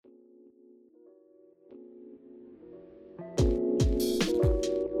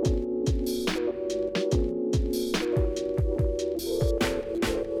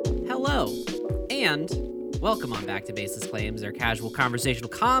And welcome on back to Baseless Claims, our casual conversational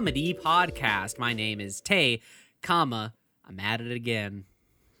comedy podcast. My name is Tay, I'm at it again.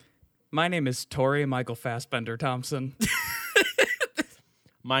 My name is Tori Michael Fassbender Thompson.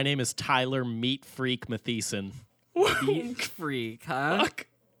 My name is Tyler Meat Freak Mathieson. Meat freak, huh? Fuck.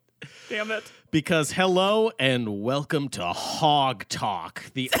 Damn it. Because hello and welcome to Hog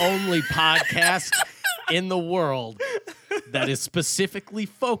Talk, the only podcast in the world that is specifically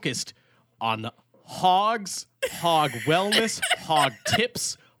focused on hogs, hog wellness, hog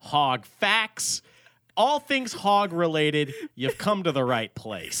tips, hog facts, all things hog related. You've come to the right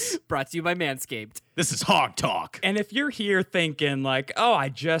place. Brought to you by Manscaped. This is Hog Talk. And if you're here thinking like, oh, I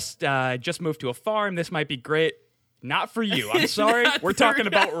just moved to a farm, this might be great. Not for you. I'm sorry. We're talking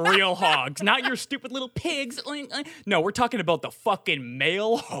about real hogs, not your stupid little pigs. No, we're talking about the fucking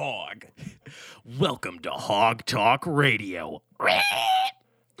male hog. Welcome to Hog Talk Radio.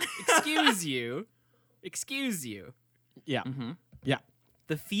 Excuse you. Excuse you. Yeah. Mm-hmm. Yeah.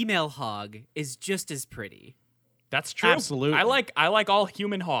 The female hog is just as pretty. That's true. Absolutely. I like all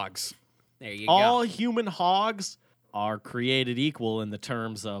human hogs. There you All go. human hogs are created equal in the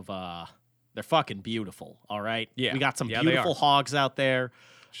terms of they're fucking beautiful, all right? Yeah. We got some Yeah, they beautiful are. hogs out there.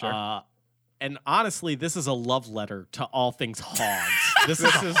 Sure. And honestly, this is a love letter to all things hogs. This is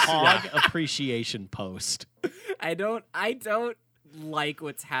a hog appreciation post. I don't like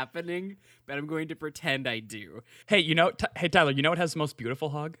what's happening, but I'm going to pretend I do. Hey, hey Tyler, you know what has the most beautiful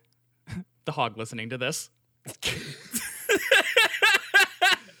hog? The hog listening to this.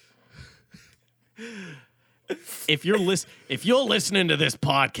 If you're listening to this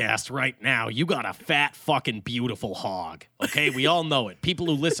podcast right now, you got a fat fucking beautiful hog. Okay, we all know it. People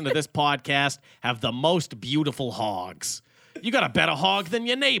who listen to this podcast have the most beautiful hogs. You got a better hog than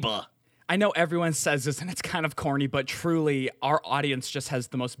your neighbor. I know everyone says this and it's kind of corny, but truly, our audience just has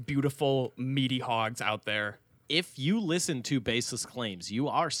the most beautiful, meaty hogs out there. If you listen to Baseless Claims, you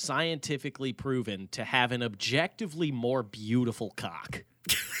are scientifically proven to have an objectively more beautiful cock.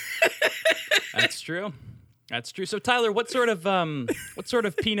 That's true. That's true. So, Tyler, what sort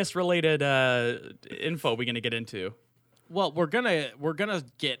of penis-related info are we gonna get into? Well, we're gonna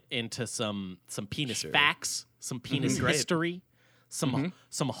get into some penis facts, some penis Great. history, some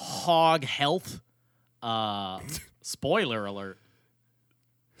hog health. Spoiler alert.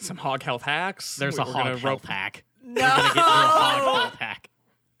 Some hog health hacks. There's a We're hog gonna health hack. No! We're gonna get into a hog health hack.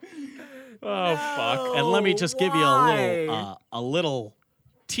 Oh fuck! And let me just give you Why? a little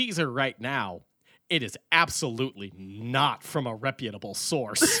teaser right now. It is absolutely not from a reputable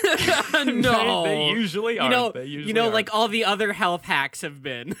source. No. They usually are. They usually are. like all the other health hacks have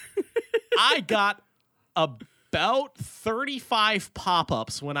been. I got about 35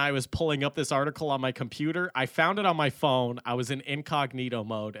 pop-ups when I was pulling up this article on my computer. I found it on my phone. I was in incognito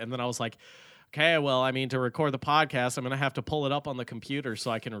mode, and then I was like, okay, well, I mean, to record the podcast, I'm going to have to pull it up on the computer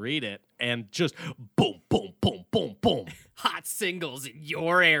so I can read it. And just boom, boom, boom, boom, boom. Hot singles in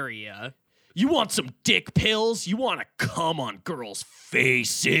your area. You want some dick pills? You want to come on girls'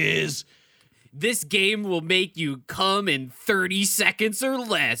 faces? This game will make you come in 30 seconds or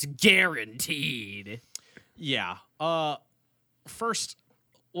less, guaranteed. Yeah. First,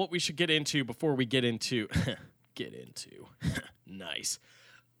 what we should get into before we get into nice.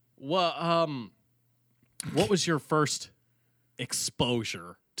 What was your first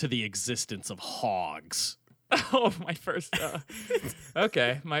exposure to the existence of hogs? Oh, my first.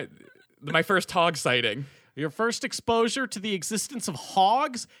 Okay, my first hog sighting. Your first exposure to the existence of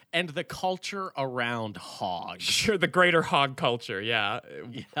hogs and the culture around hogs. Sure, the greater hog culture. Yeah.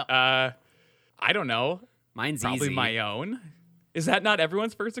 Yeah. I don't know. Mine's Probably easy. my own. Is that not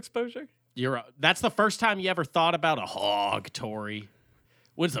everyone's first exposure? That's the first time you ever thought about a hog, Tori.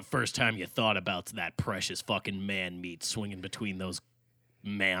 When's the first time you thought about that precious fucking man meat swinging between those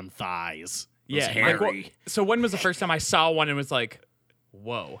man thighs? Those hairy. So when was the first time I saw one and was like,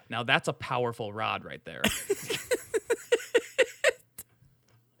 whoa, now that's a powerful rod right there.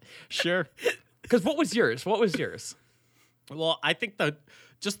 Sure. Because what was yours? Well, I think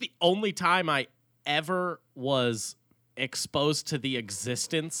just the only time I ever was exposed to the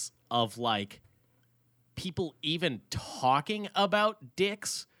existence of like people even talking about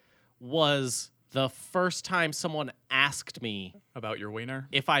dicks was the first time someone asked me About your wiener?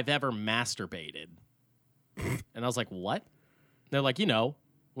 if I've ever masturbated. And I was like, what? They're like,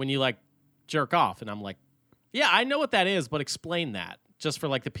 when you like jerk off. And I'm like, yeah, I know what that is, but explain that. Just for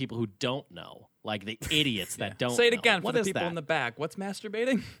like the people who don't know, like the idiots that don't Say it know. again What for the is people that? in the back. What's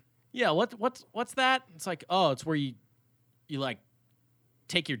masturbating? Yeah, what's that? It's like, oh, it's where you like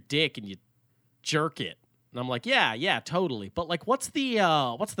take your dick and you jerk it. And I'm like, yeah, totally. But like, what's the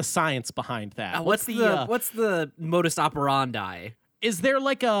science behind that? What's the modus operandi? Is there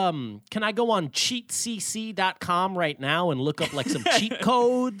like can I go on cheatcc.com right now and look up like some cheat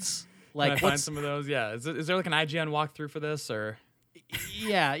codes? Can I Like find some of those? Yeah. Is there like an IGN walkthrough for this or?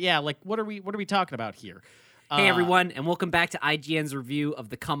 yeah, like what are we talking about here? Hey everyone, and welcome back to IGN's review of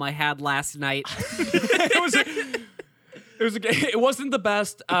the cum I had last night. It wasn't the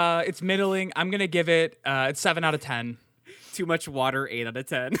best. It's middling. I'm gonna give it. It's 7 out of 10. Too much water, 8 out of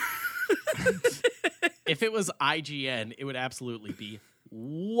 10. If it was IGN, it would absolutely be.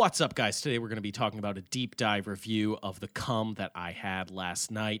 What's up, guys? Today we're going to be talking about a deep dive review of the cum that I had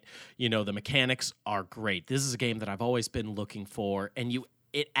last night. You know, the mechanics are great. This is a game that I've always been looking for, and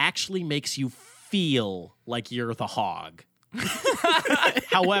it actually makes you feel like you're the hog.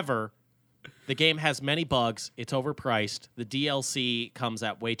 However, the game has many bugs. It's overpriced. The DLC comes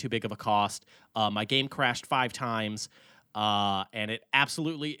at way too big of a cost. My game crashed 5 times, and it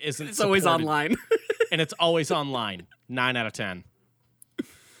absolutely isn't. It's always online. And it's always online. 9 out of 10.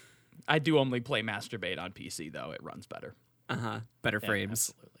 I do only play Masturbate on PC though. It runs better. Better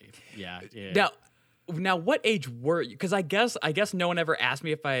frames. Absolutely. Yeah. Now, what age were you? Because I guess no one ever asked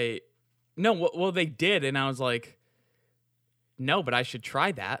me if I. No, well they did, and I was like, no, but I should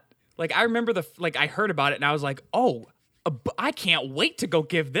try that. Like I remember I heard about it, and I was like, oh, I can't wait to go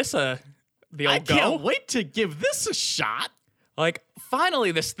give this the old I go. can't wait to give this a shot. Like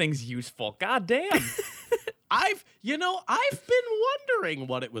finally, this thing's useful. God damn. I've been wondering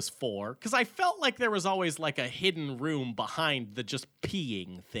what it was for because I felt like there was always like a hidden room behind the just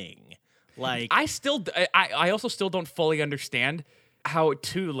peeing thing. Like I also still don't fully understand how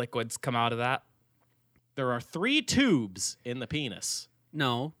 2 liquids come out of that. there are 3 tubes in the penis.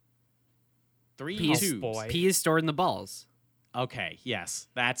 No. 3 Pee is, tubes. boy. pee is stored in the balls. Okay, yes,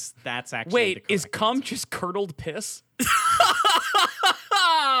 that's actually. Wait, the is correct cum answer. just curdled piss? This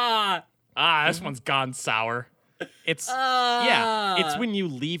one's gone sour. It's it's when you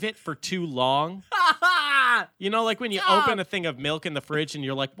leave it for too long. You know, like when you open a thing of milk in the fridge and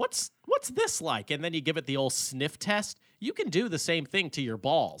you're like, what's this like? And then you give it the old sniff test. You can do the same thing to your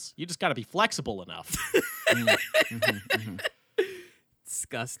balls. You just got to be flexible enough.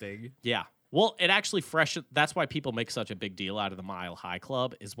 Disgusting. Yeah. Well, it actually that's why people make such a big deal out of the Mile High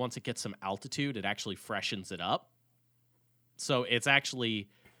Club is once it gets some altitude, it actually freshens it up. So it's actually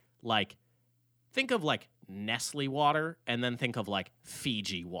like, think of like Nestle water and then think of like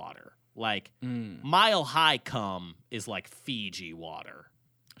Fiji water. Like Mile High cum is like Fiji water.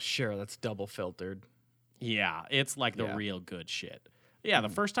 Sure, that's double filtered. Yeah, it's like the Yeah. real good shit. Yeah, the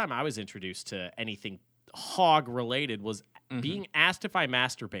first time I was introduced to anything hog related was being asked if I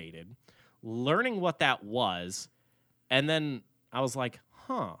masturbated, learning what that was, and then I was like,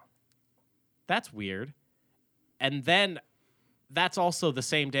 huh, that's weird. And then that's also the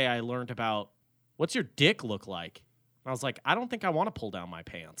same day I learned about what's your dick look like. And I was like, I don't think I want to pull down my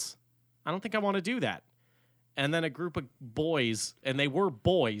pants. I don't think I want to do that. And then a group of boys, and they were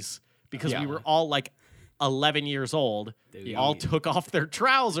boys because we were all like 11 years old, all took off their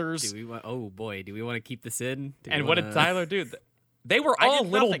trousers. Do we want to keep this in? And what did Tyler do? They were all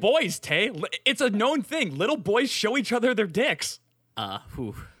did little nothing. boys, Tay. It's a known thing. Little boys show each other their dicks.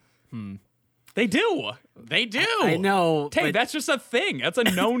 They do. They do. I know. Tay, but that's just a thing. That's a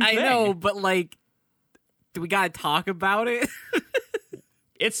known I thing. know, but like, do we gotta talk about it?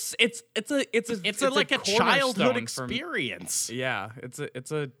 It's like a cornerstone childhood for- experience. Yeah,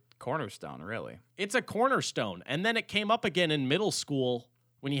 it's a cornerstone, really. It's a cornerstone. And then it came up again in middle school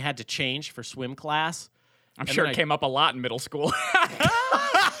when you had to change for swim class. I'm And sure then it came up a lot in middle school.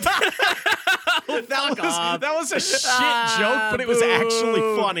 That was a shit joke, but it was actually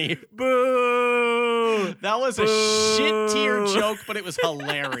funny. Boo! That was a shit tier joke, but it was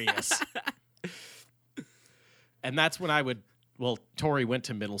hilarious. And that's when Tori went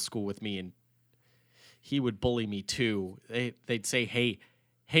to middle school with me, and he would bully me too. They'd say, hey,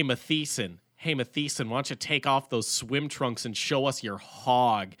 Matheson, why don't you take off those swim trunks and show us your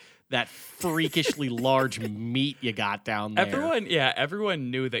hog, that freakishly large meat you got down there.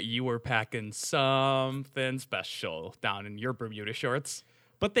 Everyone knew that you were packing something special down in your Bermuda shorts.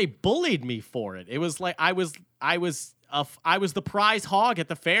 But they bullied me for it. It was like I was the prize hog at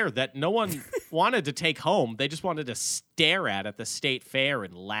the fair that no one wanted to take home. They just wanted to stare at the state fair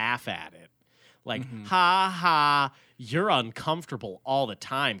and laugh at it. Like, ha ha, you're uncomfortable all the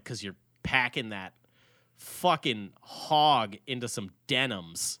time because you're packing that fucking hog into some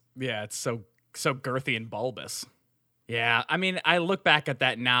denims. Yeah, it's so girthy and bulbous. Yeah, I mean, I look back at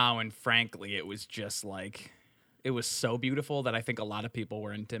that now, and frankly, it was just like, it was so beautiful that I think a lot of people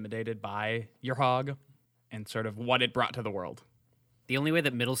were intimidated by your hog. and sort of what it brought to the world. The only way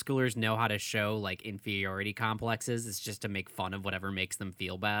that middle schoolers know how to show like inferiority complexes is just to make fun of whatever makes them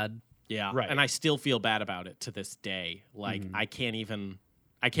feel bad. Yeah, Right. and I still feel bad about it to this day. Like I can't even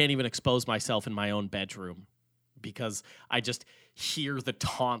expose myself in my own bedroom because I just hear the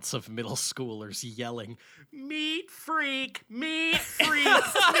taunts of middle schoolers yelling, "Meat freak, meat freak,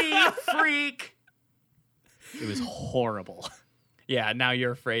 meat freak." It was horrible. Yeah, now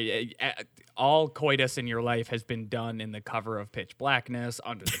you're afraid. All coitus in your life has been done in the cover of pitch blackness,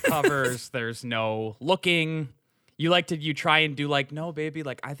 under the covers. There's no looking. You try and do like, no, baby,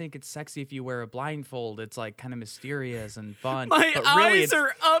 like, I think it's sexy if you wear a blindfold. It's like kind of mysterious and fun. My but really, eyes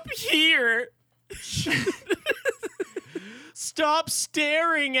are up here. Stop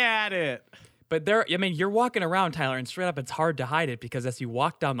staring at it. But you're walking around, Tyler, and straight up, it's hard to hide it because as you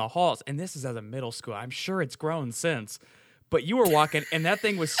walk down the halls, and this is as a middle school, I'm sure it's grown since, but you were walking, and that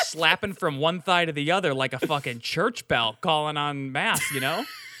thing was slapping from one thigh to the other like a fucking church bell calling on mass, you know?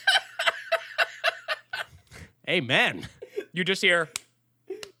 Amen. You just hear,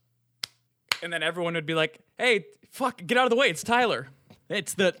 and then everyone would be like, hey, fuck, get out of the way, it's Tyler.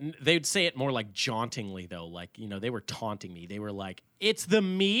 They'd say it more like jauntingly though, like, they were taunting me. They were like, "It's the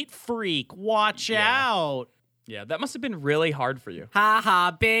meat freak. Watch out." Yeah, that must have been really hard for you. Ha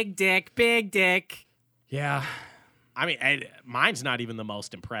ha, big dick, big dick. Yeah. I mean, mine's not even the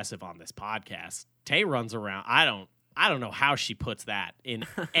most impressive on this podcast. Tay runs around. I don't know how she puts that in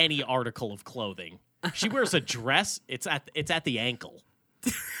any article of clothing. She wears a dress. It's at the ankle.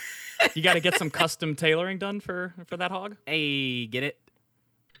 You got to get some custom tailoring done for that hog? Hey, get it?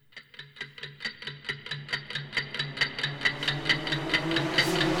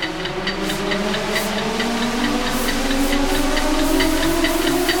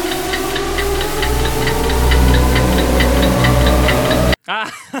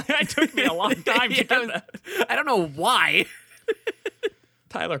 It took me a long time to get that. I don't know why.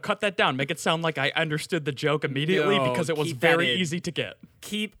 Tyler, cut that down. Make it sound like I understood the joke immediately No, because it was keep that very in. easy to get.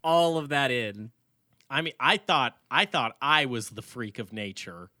 Keep all of that in. I mean, I thought I was the freak of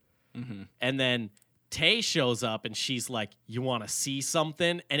nature, and then Tay shows up and she's like, "You want to see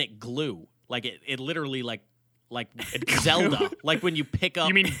something?" And it glue, like it literally like Zelda, like when you pick up.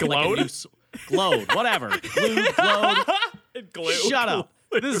 You mean glowed? Glowed, whatever. Glued, glowed. It glued. Shut up.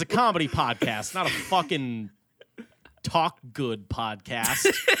 This is a comedy podcast, not a fucking talk good podcast.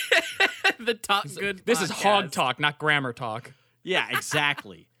 The top good. This is podcast. hog talk, not grammar talk. Yeah,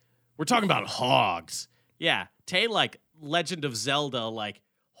 exactly. We're talking about hogs. Yeah, Tay, like Legend of Zelda, like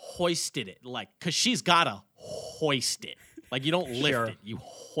hoisted it, like, because she's gotta hoist it. Like, you don't lift Sure. it, you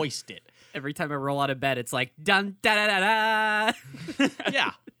hoist it. Every time I roll out of bed, it's like dun da da da da.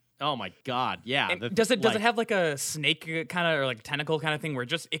 Yeah. Oh my God. Yeah. And does it have like a snake kind of or like tentacle kind of thing where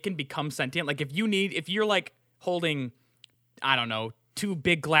just it can become sentient? Like if you're like holding, I don't know, 2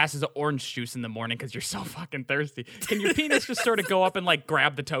 big glasses of orange juice in the morning because you're so fucking thirsty, can your penis just sort of go up and like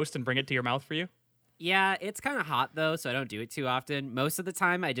grab the toast and bring it to your mouth for you? Yeah, it's kind of hot though, so I don't do it too often. Most of the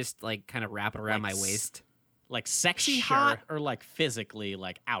time, I just like kind of wrap it around Like my waist. Like sexy Sure. hot or like physically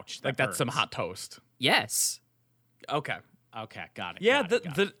like ouch. Like that that's some hurts? hot toast. Yes. Okay. Okay, got it. Yeah, got it,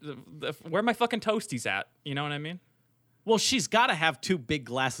 got it. the where my fucking toasties at? You know what I mean? Well, she's got to have 2 big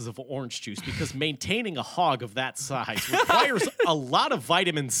glasses of orange juice because maintaining a hog of that size requires a lot of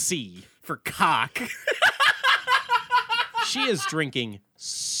vitamin C. For cock. She is drinking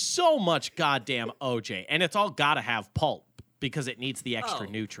so much goddamn OJ, and it's all got to have pulp because it needs the extra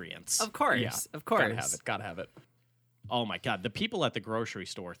Oh. nutrients. Of course. Yeah. Of course. Gotta have it. Oh my God. The people at the grocery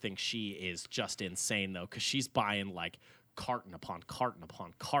store think she is just insane, though, because she's buying like carton upon carton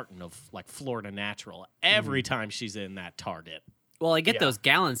upon carton of like Florida Natural every time she's in that Target. Well, I get Yeah. those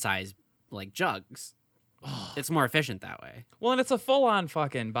gallon size like jugs. It's more efficient that way. Well, and it's a full-on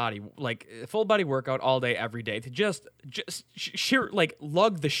fucking body, like full body workout all day, every day. To just sheer like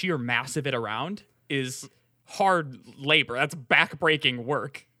lug the sheer mass of it around is hard labor. That's back-breaking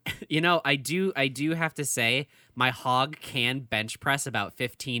work. You know, I do have to say my hog can bench press about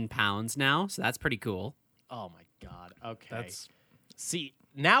 15 pounds now, so that's pretty cool. Oh my God. Okay. That's See,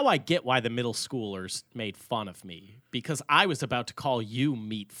 now I get why the middle schoolers made fun of me because I was about to call you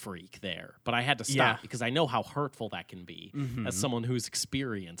meat freak there, but I had to stop Yeah. because I know how hurtful that can be as someone who's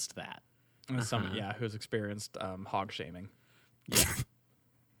experienced that. someone, who's experienced hog shaming.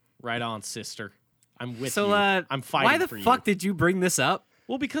 Right on, sister. I'm with So, you. I'm fighting why the for fuck you. did you bring this up?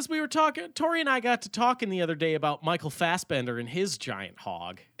 Well, because we were talking, Tori and I got to talking the other day about Michael Fassbender and his giant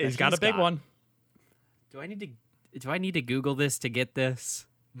hog. that He's got a big one. Do I need to Google this to get this?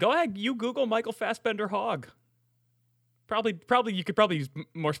 Go ahead, you Google Michael Fassbender hog. Probably you could probably use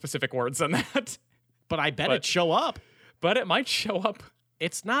more specific words than that. but I bet But- it'd show up. But it might show up.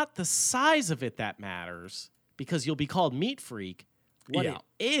 It's not the size of it that matters because you'll be called meat freak. What Yeah.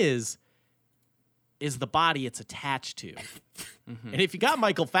 it is the body it's attached to. And if you got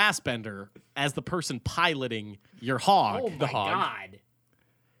Michael Fassbender as the person piloting your hog, Oh my hog. god.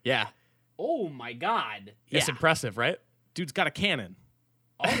 Yeah. Oh my god. It's Yeah. impressive, right? dude's got a cannon.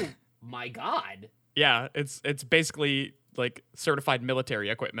 Oh my god. Yeah, it's basically like certified military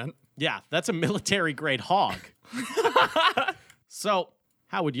equipment. Yeah, that's a military grade hog. So,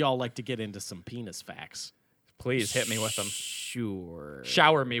 how would y'all like to get into some penis facts? Please hit me with them. Sure.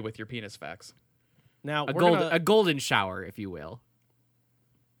 Shower me with your penis facts. Now, A we're gonna, a golden shower, if you will.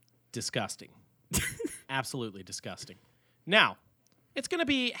 disgusting. Absolutely disgusting. Now, it's going to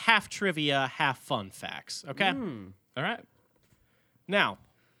be half trivia, half fun facts, okay? All right. Now,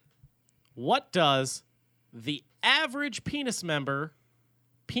 what does the average penis measure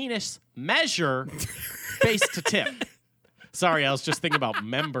base to tip? Sorry, I was just thinking about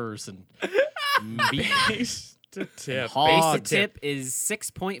members and Base to tip. hog. Base to tip is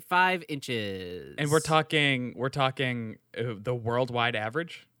 6.5 inches. And we're talking the worldwide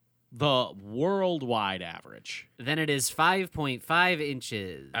average. The worldwide average. Then it is 5.5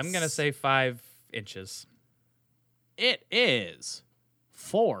 inches. I'm gonna say 5 inches. It is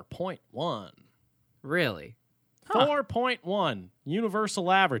 4.1. Really? 4.1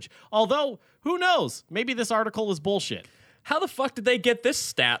 universal average. Although, who knows? Maybe this article is bullshit. How the fuck did they get this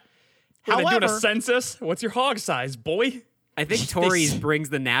stat? Were they doing a However- census? What's your hog size, boy? I think Tories brings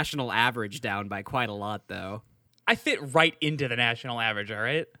the national average down by quite a lot, though. I fit right into the national average. All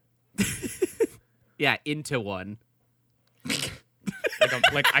right. Yeah, into one.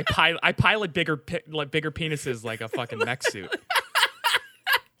 I pilot bigger penises like a fucking mech suit.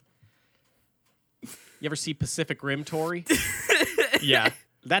 You ever see Pacific Rim, Tori? Yeah.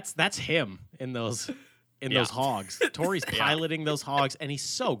 That's him in those hogs. Tori's piloting those hogs, and he's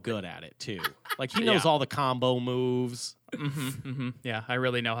so good at it too. Like he knows Yeah. all the combo moves. Yeah. I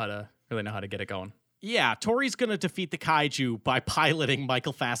really know how to get it going. Yeah, Tori's gonna defeat the kaiju by piloting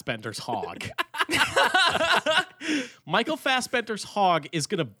Michael Fassbender's hog. Michael Fassbender's hog is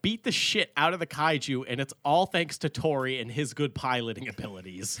gonna beat the shit out of the kaiju, and it's all thanks to Tori and his good piloting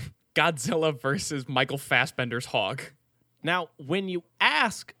abilities. Godzilla versus Michael Fassbender's hog. Now, when you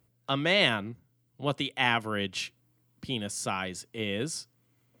ask a man what the average penis size is,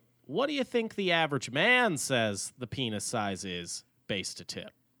 what do you think the average man says the penis size is base to tip?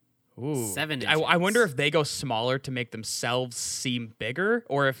 Ooh. 7 I inches. wonder if they go smaller to make themselves seem bigger,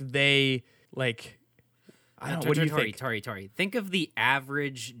 or if they like. I don't know. What do you think? Tori. Think of the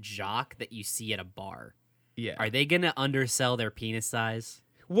average jock that you see at a bar. Yeah. Are they gonna undersell their penis size?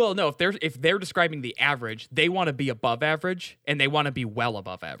 Well, no. If they're describing the average, they want to be above average, and they want to be well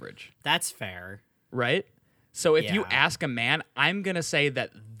above average, That's fair. right? So if you Yeah. ask a man, I'm gonna say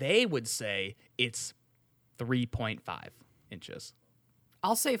that they would say it's 3.5 inches.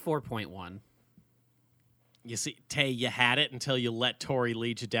 I'll say 4.1. You see, Tay, you had it until you let Tori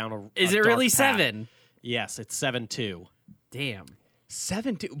lead you down a Is a it dark really path. 7? Yes, it's 7.2. Damn.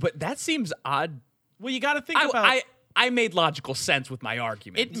 7.2, but that seems odd. Well, you got to think about I made logical sense with my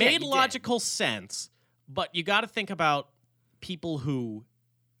argument. it. Made logical sense, but you got to think about people who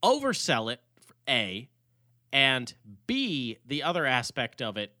oversell it. For A, and B, the other aspect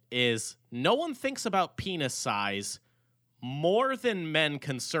of it is no one thinks about penis size more than men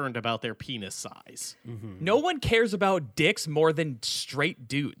concerned about their penis size. No one cares about dicks more than straight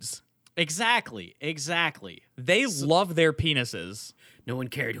dudes. Exactly. They love their penises. No one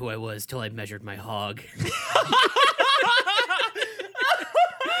cared who I was till I measured my hog.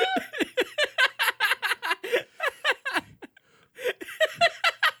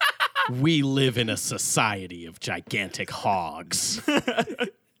 We live in a society of gigantic hogs.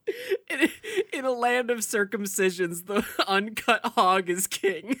 In a land of circumcisions, the uncut hog is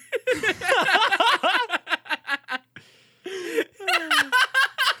king.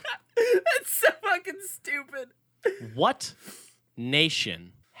 That's so fucking stupid. What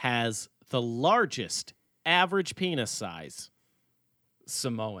nation has the largest average penis size?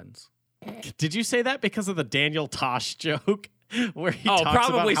 Samoans. Did you say that because of the Daniel Tosh joke? Where he Oh, talks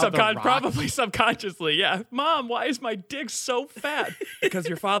probably about how The Rock- probably subconsciously. Yeah. Mom, why is my dick so fat? Because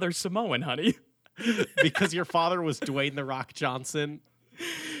your father's Samoan, honey. because your father was Dwayne The Rock Johnson.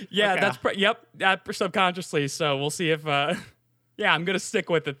 Yeah, Okay. that's that subconsciously. So we'll see if yeah, I'm going to stick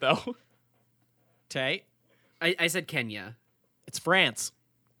with it though. Tay, I said Kenya. it's France.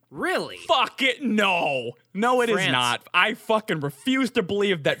 Really? Fuck it. No, it is France. not. I fucking refuse to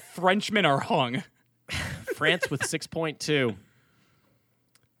believe that Frenchmen are hung. France with 6.2.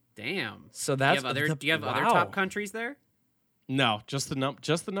 Damn. So that's do you have other top countries there? No, just the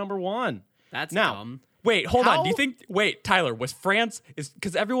number one. That's Now, dumb. Wait, hold How- on. Do you think? Wait, Tyler, was France is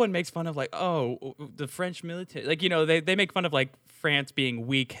because everyone makes fun of like, oh, the French military, like they make fun of like France being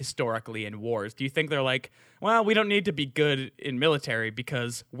weak historically in wars. Do you think they're like, well, we don't need to be good in military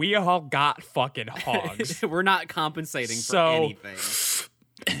because we all got fucking hogs. We're not compensating for So- anything.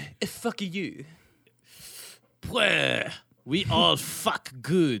 Fuck you. Pwah, we all fuck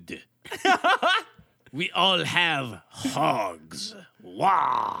good. We all have hogs.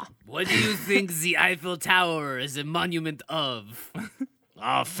 Wah! What do you think the Eiffel Tower is a monument of?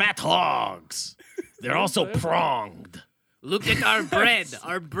 Fat hogs. They're also pronged. Look at our bread.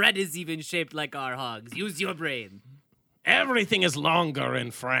 Our bread is even shaped like our hogs. Use your brain. Everything is longer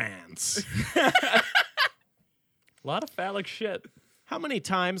in France. A lot of phallic shit. How many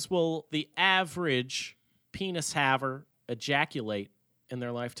times will the average penis haver ejaculate in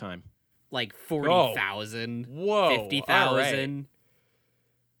their lifetime? Like 40,000. Whoa. 50,000.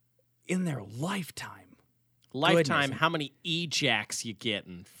 In their lifetime. Lifetime, Goodness. how many ejacs you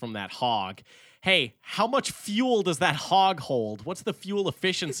getting from that hog? Hey, how much fuel does that hog hold? What's the fuel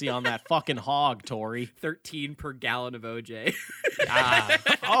efficiency on that fucking hog, Tori? 13 per gallon of OJ.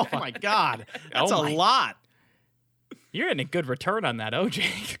 Oh my God. That's Oh a my- lot. You're getting a good return on that,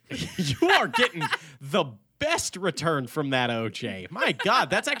 OJ. You are getting the best return from that OJ. My God,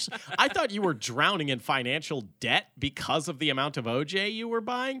 that's actually, I thought you were drowning in financial debt because of the amount of OJ you were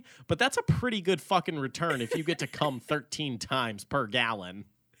buying, but that's a pretty good fucking return if you get to come 13 times per gallon.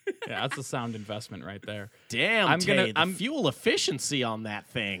 Yeah, that's a sound investment right there. Damn, I'm Tay, gonna- the fuel efficiency on that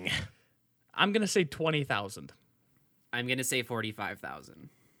thing. I'm gonna say 20,000. I'm going to say 45,000.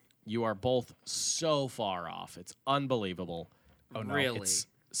 You are both so far off. It's unbelievable. Oh no. Really? It's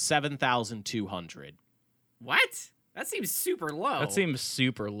 7,200. What? That seems super low. That seems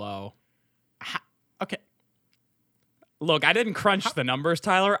super low. Okay. Look, I didn't crunch the numbers,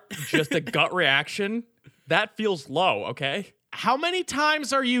 Tyler. Just a gut reaction. That feels low, okay? How many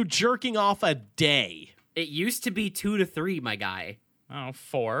times are you jerking off a day? It used to be 2 to 3, my guy. Oh,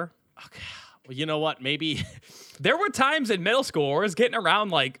 4. Okay. Well, you know what? Maybe There were times in middle school where I was getting around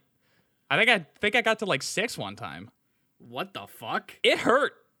like, I think I got to like 6 one time. What the fuck? It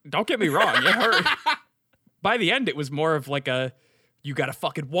hurt. Don't get me wrong, it hurt. By the end, it was more of like a, you gotta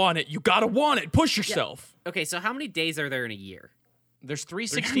fucking want it. You gotta want it. Push yourself. Okay, so how many days are there in a year? there's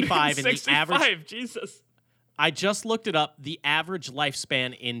 365 and the 65, average. Jesus. I just looked it up. The average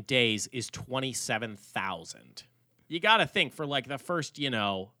lifespan in days is 27,000. You got to think for like the first,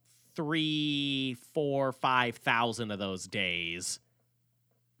 3, 4, 5,000 of those days,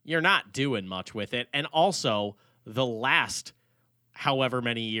 you're not doing much with it. And also, the last however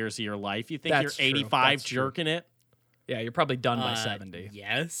many years of your life, you think That's you're true. 85 That's true. jerking it? Yeah, you're probably done by 70.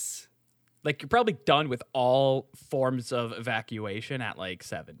 Yes. Like, you're probably done with all forms of evacuation at like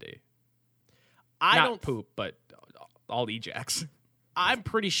 70. I Not don't. poop, but all ejects. I'm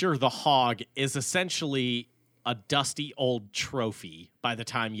pretty sure the hog is essentially a dusty old trophy by the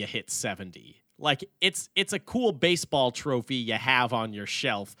time you hit 70. Like it's a cool baseball trophy you have on your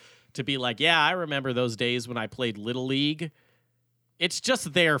shelf to be like, yeah, I remember those days when I played Little League. It's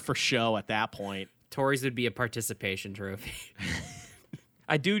just there for show at that point. Tori's would be a participation trophy.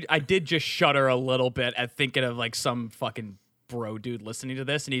 I did just shudder a little bit at thinking of like some fucking bro dude listening to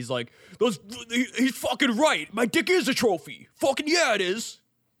this, and he's like, he's fucking right. My dick is a trophy. Fucking yeah, it is.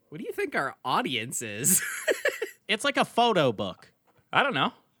 What do you think our audience is? It's like a photo book. I don't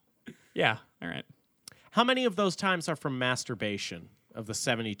know. Yeah, all right. How many of those times are from masturbation of the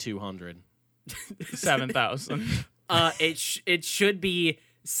 7,200? 7,000. It should be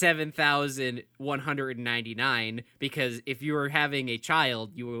 7,199 because if you were having a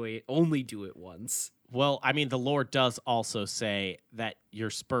child, you would only do it once. Well, I mean, the Lord does also say that your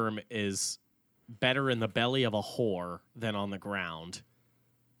sperm is better in the belly of a whore than on the ground.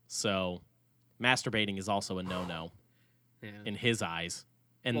 So, masturbating is also a no-no Yeah. in his eyes.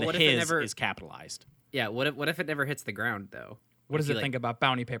 And Well, the what if it his never- is capitalized. Yeah. What if it never hits the ground though? What does If you, it think about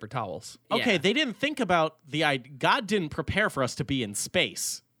bounty paper towels? Okay, Yeah. they didn't think about God didn't prepare for us to be in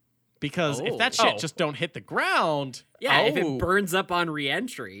space. Because if that shit Oh. just don't hit the ground, Yeah. If Oh. it burns up on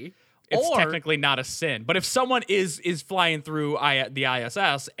reentry. It's Or- technically not a sin. But if someone is flying through the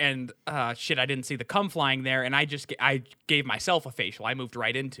ISS and shit, I didn't see the cum flying there, and I gave myself a facial, I moved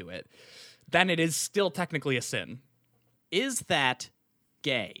right into it, then it is still technically a sin. is that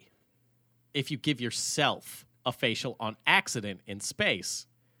gay? If you give yourself a facial on accident in space.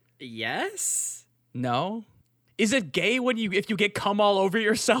 Yes. No, is it gay if you get cum all over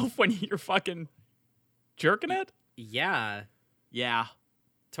yourself when you're fucking jerking it? Yeah. Yeah.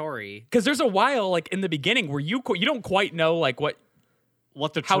 Tori. Because there's a while, like in the beginning, where you don't quite know like what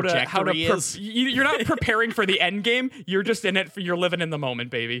the how trajectory to is. you're not preparing for the end game. You're just in it. You're living in the moment,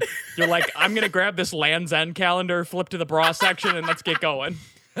 baby. You're like, I'm gonna grab this Land's End calendar, flip to the bra section, and let's get going.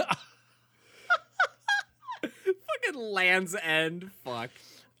 Fucking Land's End. Fuck.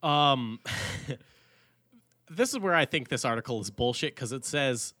 This is where I think this article is bullshit because it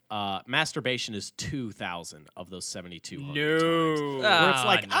says masturbation is 2,000 of those 7,200 times. Where it's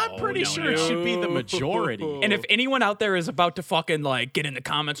like, I'm pretty sure it should be the majority. And if anyone out there is about to fucking like get in the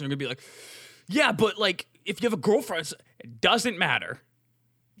comments and they're gonna be like, yeah, but like if you have a girlfriend, it doesn't matter.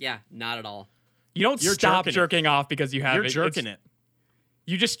 Yeah, not at all. You don't You're stop jerking it. jerking off because you have You're it. jerking it.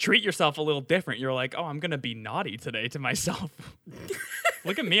 You just treat yourself a little different. You're like, oh, I'm gonna be naughty today to myself.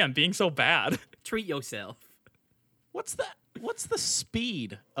 Look at me, I'm being so bad. Treat yourself. What's the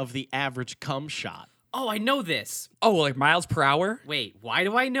speed of the average cum shot? Oh, I know this. Oh, like miles per hour? Wait, why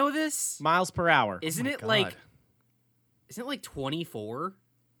do I know this? Miles per hour. Isn't it God. like 24?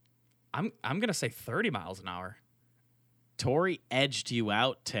 I'm gonna say 30 miles an hour. Tori edged you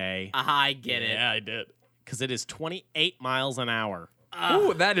out, Tay, I get it. Yeah, I did. because it is 28 miles an hour.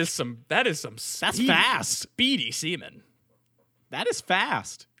 Ooh, that is some That's fast. speedy semen. That is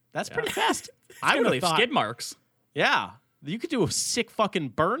fast. That's pretty fast. I I would would have thought. skid marks. Yeah, you could do a sick fucking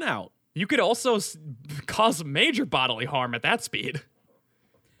burnout. You could also cause major bodily harm at that speed.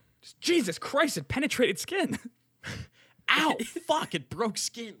 Jesus Christ, it penetrated skin. Ow! Fuck! It broke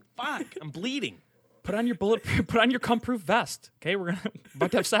skin. Fuck! I'm bleeding. Put on your cum-proof vest. Okay, we're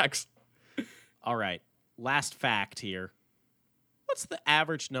about to have sex. All right. Last fact here. What's the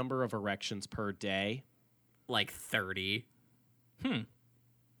average number of erections per day? Like 30.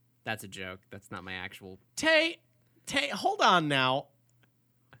 That's a joke. That's not my actual. Tay, hold on now.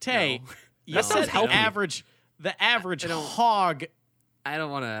 Tay, No. you That said sounds the healthy. average I don't- hog, I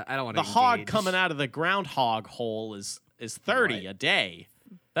don't want to. the hog coming out of the groundhog hole is 30 Right. a day.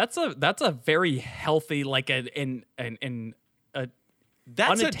 That's a very healthy, like a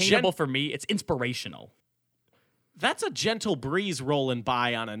That's unattainable for me. It's inspirational. That's a gentle breeze rolling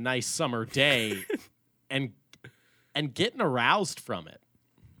by on a nice summer day, and getting aroused from it.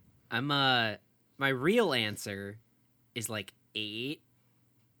 I'm my real answer is like 8.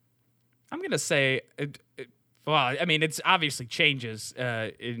 I'm gonna say, well, I mean, it's obviously changes.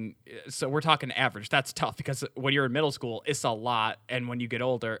 So we're talking average. That's tough because when you're in middle school, it's a lot, and when you get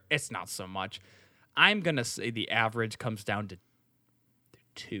older, it's not so much. I'm gonna say the average comes down to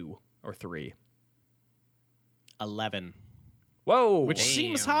 2 or 3. 11. Whoa, Which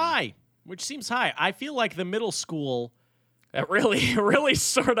seems high. I feel like the middle school. that really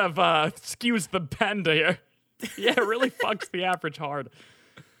sort of skews the bend here. Yeah, it really fucks the average hard.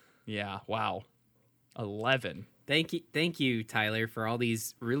 Yeah, wow. 11. Thank you, Tyler, for all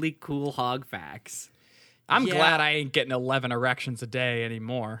these really cool hog facts. I'm Yeah. glad I ain't getting 11 erections a day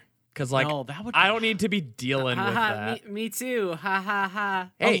anymore. Because, like, No, that would I be- don't need to be dealing with that. Me too. Ha ha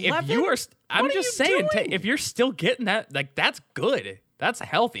ha. Hey, if 11? you are, I'm What are just you saying, doing? if you're still getting that, like, that's good. That's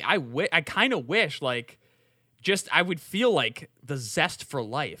healthy. I kind of wish, like, I would feel like the zest for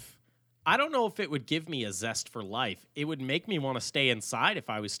life. I don't know if it would give me a zest for life. It would make me want to stay inside if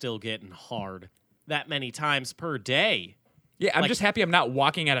I was still getting hard that many times per day. Yeah, I'm Like- just happy I'm not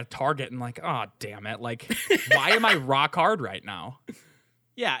walking at a Target and like, oh, damn it. Like, why am I rock hard right now?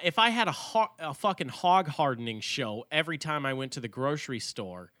 Yeah, if I had a fucking hog hardening show every time I went to the grocery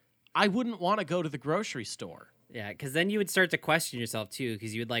store, I wouldn't want to go to the grocery store. Yeah, because then you would start to question yourself too,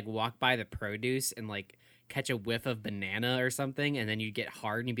 because you would like walk by the produce and like catch a whiff of banana or something, and then you'd get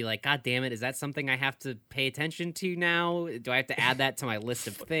hard and you'd be like, God damn it, is that something I have to pay attention to now? Do I have to add that to my list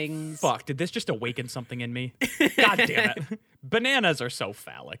of things? Fuck, did this just awaken something in me? God damn it. Bananas are so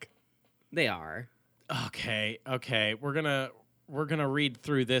phallic. They are. Okay. We're gonna read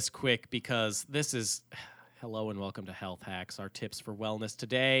through this quick because this is hello and welcome to Health Hacks, our tips for wellness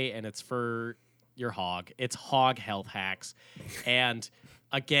today, and it's for your hog. It's hog health hacks. And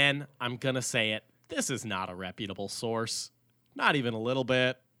again, I'm gonna say it. This is not a reputable source. Not even a little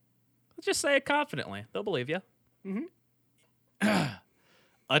bit. Let's just say it confidently. They'll believe you.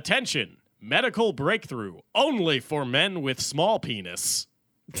 Attention, medical breakthrough only for men with small penis.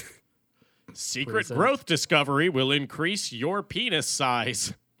 Secret Please, growth discovery will increase your penis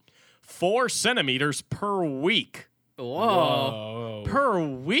size 4 centimeters per week. Whoa. Per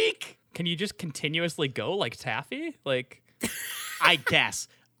week? Can you just continuously go like taffy? Like, I guess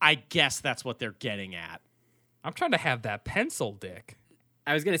that's what they're getting at. I'm trying to have that pencil dick.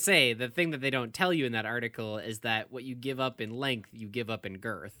 I was going to say, the thing that they don't tell you in that article is that what you give up in length, you give up in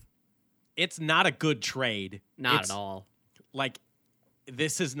girth. It's not a good trade. Not It's at all. Like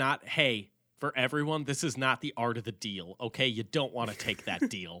this is not, hey, for everyone, this is not the art of the deal, okay? You don't want to take that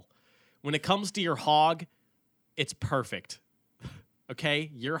deal. When it comes to your hog, it's perfect, okay?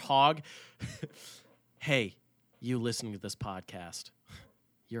 Your hog, hey, you listening to this podcast,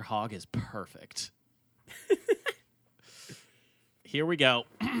 your hog is perfect. Here we go.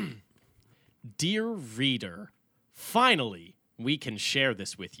 Dear reader, finally, we can share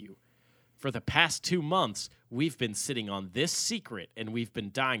this with you. For the past 2 months, we've been sitting on this secret, and we've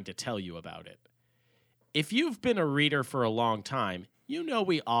been dying to tell you about it. If you've been a reader for a long time, you know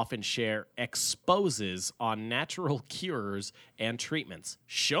we often share exposes on natural cures and treatments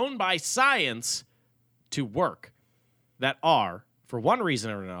shown by science to work that are, for one reason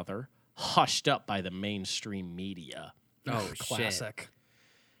or another, hushed up by the mainstream media. Oh, Classic.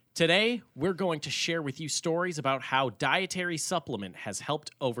 Today, we're going to share with you stories about how dietary supplement has helped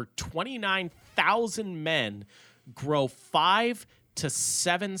over 29,000 men grow 5 to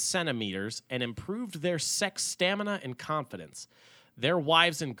 7 centimeters and improved their sex stamina and confidence. Their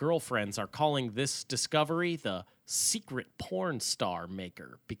wives and girlfriends are calling this discovery the secret porn star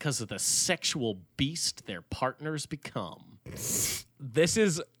maker because of the sexual beast their partners become. This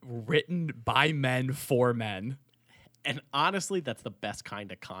is written by men for men. And honestly, that's the best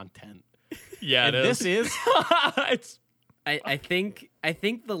kind of content. Yeah, And it is. this is It's I think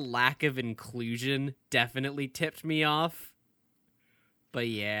the lack of inclusion definitely tipped me off. But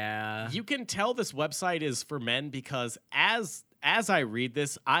yeah. you can tell this website is for men because as I read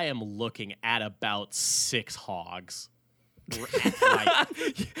this, I am looking at about 6 hogs.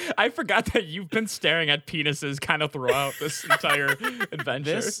 Like, I forgot that you've been staring at penises kind of throughout this entire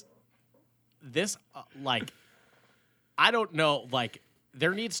adventure. this like, I don't know, like,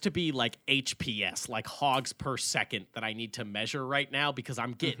 there needs to be like HPS, like hogs per second, that I need to measure right now because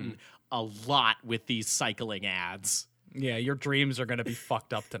I'm getting a lot with these cycling ads. Yeah, your dreams are going to be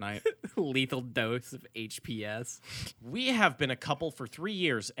fucked up tonight. Lethal dose of HPS. We have been a couple for 3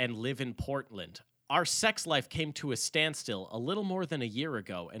 years and live in Portland. Our sex life came to a standstill a little more than a year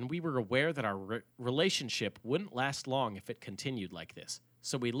ago, and we were aware that our relationship wouldn't last long if it continued like this.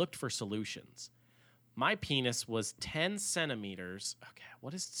 So we looked for solutions. My penis was 10 centimeters. Okay,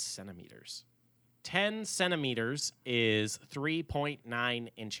 what is centimeters? 10 centimeters is 3.9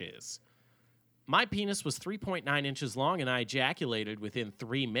 inches. My penis was 3.9 inches long, and I ejaculated within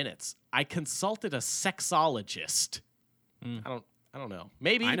 3 minutes. I consulted a sexologist. I don't know.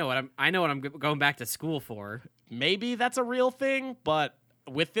 Maybe I know what I'm going back to school for. maybe that's a real thing, but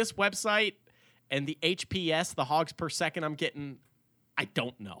with this website and the HPS, the hogs per second I'm getting, I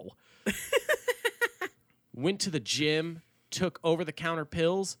don't know. Went to the gym, took over-the-counter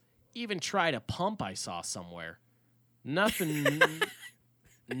pills, even tried a pump I saw somewhere. Nothing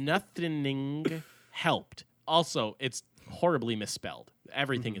helped. Also, it's horribly misspelled.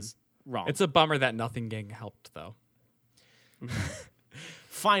 Everything is wrong. It's a bummer that nothing gang helped, though.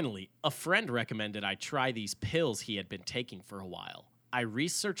 Finally, a friend recommended I try these pills he had been taking for a while. I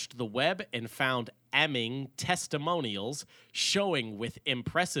researched the web and found Emming testimonials showing with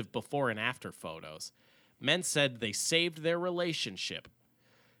impressive before and after photos. Men said they saved their relationship.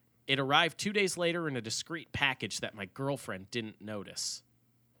 It arrived 2 days later in a discreet package that my girlfriend didn't notice.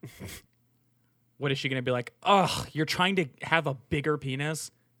 What is she going to be like? Ugh, you're trying to have a bigger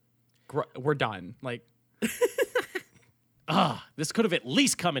penis? We're done. Like, This could have at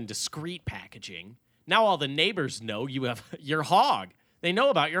least come in discreet packaging. Now all the neighbors know you have your hog. They know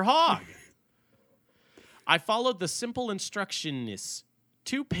about your hog. I followed the simple instructions.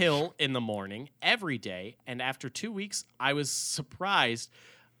 2 pill in the morning every day, and after 2 weeks, I was surprised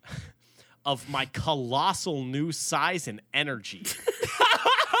of my colossal new size and energy.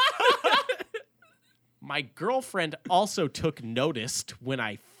 My girlfriend also took notice when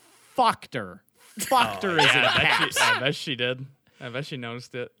I fucked her. Fucked her is in caps. I bet she did. I bet she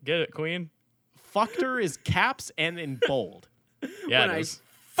noticed it. Get it, queen? Fucked her is caps and in bold. Yeah, When it I is.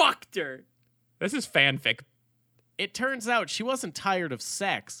 fucked her. This is fanfic. It turns out she wasn't tired of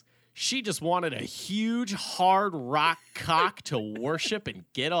sex. She just wanted a huge, hard rock cock to worship and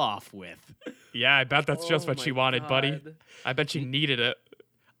get off with. Yeah, I bet that's just Oh what she my wanted, buddy. God. I bet she needed it.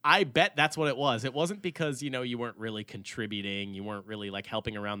 I bet that's what it was. It wasn't because, you weren't really contributing. You weren't really like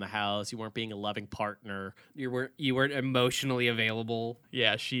helping around the house. You weren't being a loving partner. You weren't emotionally available.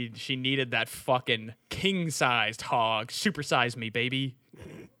 Yeah, she needed that fucking king-sized hog. Supersize me, baby.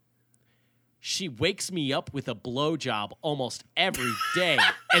 She wakes me up with a blowjob almost every day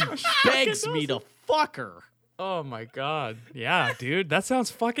and begs me to fuck her. Oh my god. Yeah, dude, that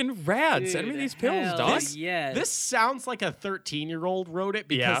sounds fucking rad. Send me Dude, these pills, hell dog. yes. This sounds like a 13-year-old wrote it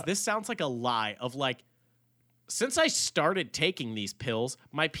because Yeah. this sounds like a lie of like Since I started taking these pills,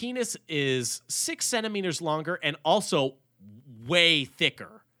 my penis is 6 centimeters longer and also way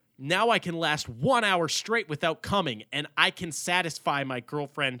thicker. Now I can last 1 hour straight without coming, and I can satisfy my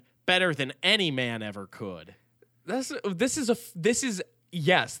girlfriend better than any man ever could. This is a fucking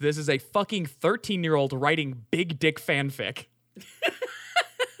 13-year-old writing big dick fanfic.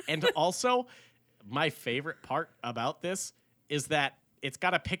 And also, my favorite part about this is that it's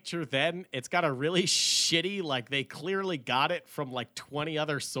got a picture then. It's got a really shitty, like they clearly got it from like 20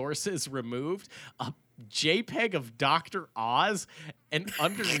 other sources removed, a JPEG of Dr. Oz, and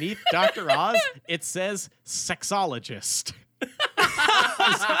underneath Dr. Oz, it says sexologist.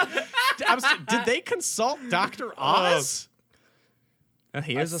 Did they consult Dr. Oz?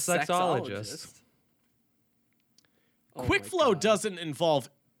 He is a sexologist. QuickFlow doesn't involve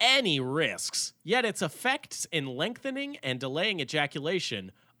any risks, yet its effects in lengthening and delaying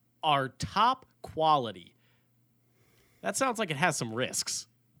ejaculation are top quality. That sounds like it has some risks.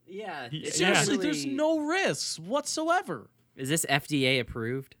 Yeah. Seriously, there's no risks whatsoever. Is this FDA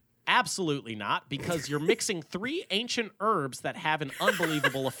approved? Absolutely not, because you're mixing 3 ancient herbs that have an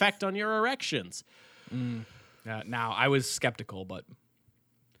unbelievable effect on your erections. Now, I was skeptical, but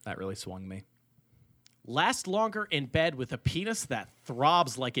that really swung me. Last longer in bed with a penis that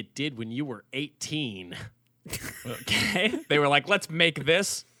throbs like it did when you were 18. Okay. They were like, let's make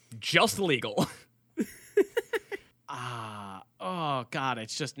this just legal. Oh, God,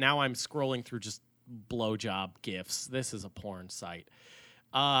 it's just now I'm scrolling through just blowjob gifs. This is a porn site.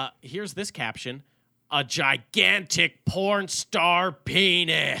 Here's this caption. A gigantic porn star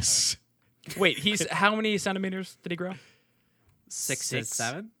penis. Wait, how many centimeters did he grow? 6 to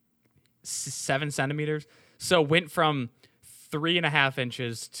 7? 7 centimeters. So went from 3.5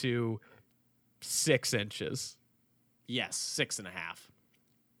 inches to 6 inches. Yes, 6.5.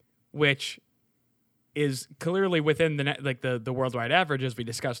 Which is clearly within the worldwide average, as we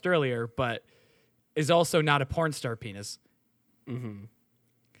discussed earlier, but is also not a porn star penis. Mm-hmm.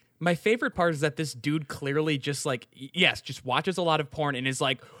 My favorite part is that this dude clearly just just watches a lot of porn and is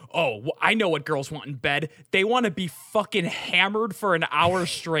like, oh, I know what girls want in bed. They want to be fucking hammered for an hour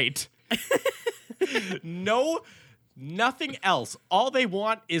straight. No, nothing else. All they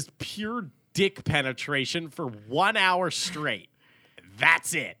want is pure dick penetration for 1 hour straight.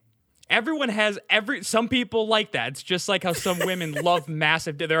 That's it. Some people like that. It's just like how some women love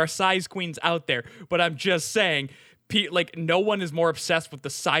massive. There are size queens out there, but I'm just saying, no one is more obsessed with the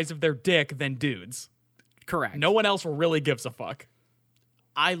size of their dick than dudes. Correct. No one else really gives a fuck.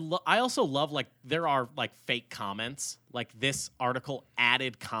 I also love, there are, fake comments. This article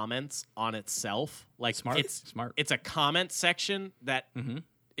added comments on itself. Smart. It's a comment section that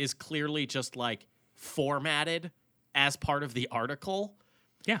is clearly just, formatted as part of the article.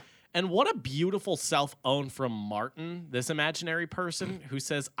 Yeah. And what a beautiful self-own from Martin, this imaginary person, who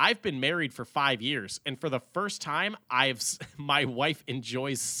says, I've been married for 5 years, and for the first time, my wife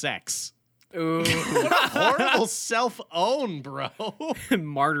enjoys sex. Ooh. What a horrible self-own, bro.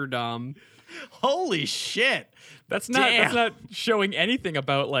 Martyrdom. Holy shit. That's not showing anything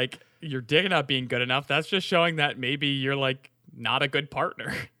about, your dick not being good enough. That's just showing that maybe you're, not a good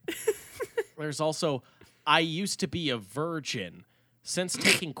partner. There's also, I used to be a virgin. Since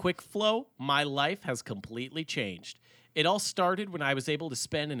taking QuickFlow, my life has completely changed. It all started when I was able to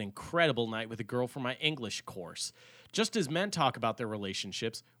spend an incredible night with a girl from my English course. Just as men talk about their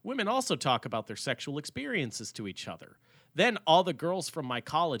relationships, women also talk about their sexual experiences to each other. Then all the girls from my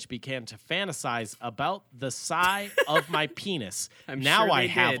college began to fantasize about the size of my penis. Now I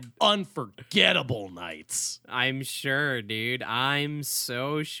have unforgettable nights. I'm sure, dude. I'm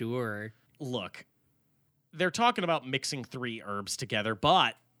so sure. Look, they're talking about mixing 3 herbs together,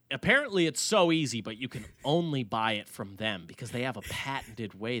 but apparently it's so easy, but you can only buy it from them because they have a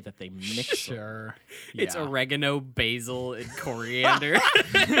patented way that they mix them. Sure. It's oregano, basil, and coriander.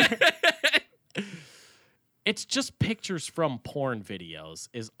 It's just pictures from porn videos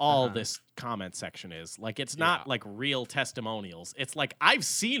is all this comment section is. It's not real testimonials. It's I've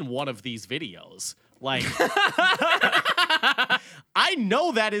seen one of these videos. I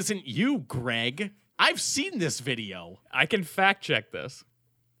know that isn't you, Greg. I've seen this video. I can fact check this.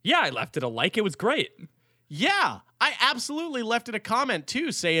 Yeah, I left it a like. It was great. Yeah, I absolutely left it a comment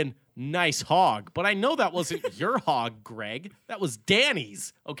too saying, nice hog. But I know that wasn't your hog, Greg. That was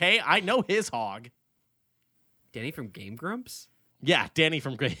Danny's, okay? I know his hog. Danny from Game Grumps? Yeah, Danny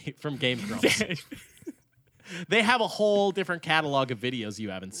from Game Grumps. They have a whole different catalog of videos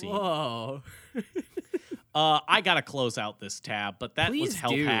you haven't seen. Whoa. I got to close out this tab, but that Please was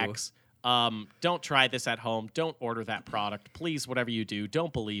Health do. Hacks. Don't try this at home. Don't order that product. Please, whatever you do,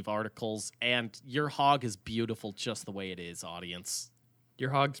 don't believe articles. And your hog is beautiful just the way it is, audience. Your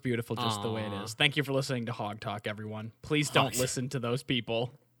hog's beautiful just the way it is. Thank you for listening to Hog Talk, everyone. Please don't listen to those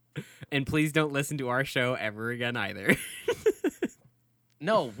people. And please don't listen to our show ever again either.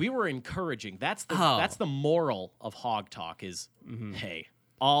 No, we were encouraging. That's the moral of Hog Talk is, hey,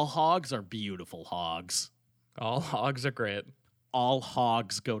 all hogs are beautiful hogs. All hogs are great. All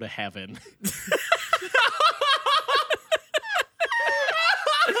hogs go to heaven.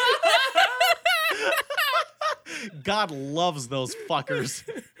 God loves those fuckers.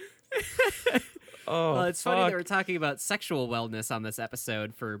 Oh, well, it's funny that we're talking about sexual wellness on this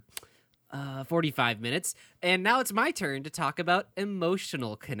episode for 45 minutes, and now it's my turn to talk about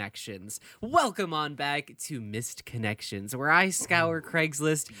emotional connections. Welcome on back to Missed Connections, where I scour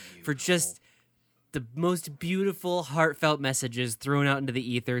Craigslist for just the most beautiful, heartfelt messages thrown out into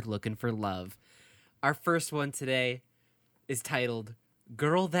the ether looking for love. Our first one today is titled,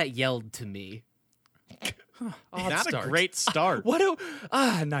 Girl That Yelled to Me. Not a great start.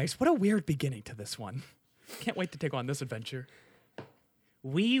 Nice. What a weird beginning to this one. Can't wait to take on this adventure.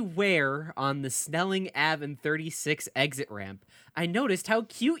 We were on the Snelling Ave and 36 exit ramp. I noticed how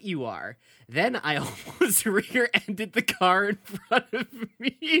cute you are. Then I almost rear-ended the car in front of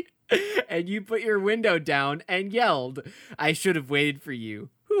me, and you put your window down and yelled, I should have waited for you.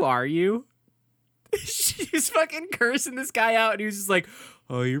 Who are you? She's fucking cursing this guy out, and he was just like,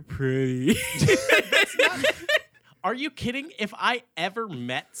 oh, you're pretty. Are you kidding? If I ever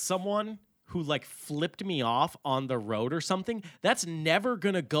met someone who like flipped me off on the road or something, that's never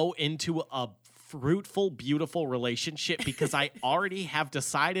gonna go into a fruitful, beautiful relationship because I already have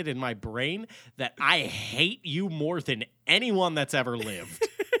decided in my brain that I hate you more than anyone that's ever lived.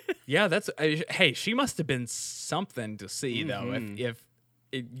 Yeah, that's hey, she must have been something to see though. If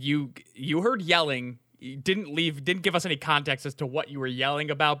you heard yelling, you didn't give us any context as to what you were yelling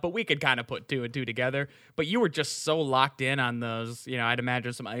about, but we could kind of put two and two together. But you were just so locked in on those, I'd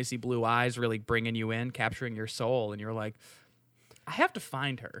imagine some icy blue eyes really bringing you in, capturing your soul, and you're like, I have to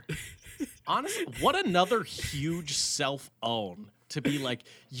find her. Honestly, what another huge self-own to be like,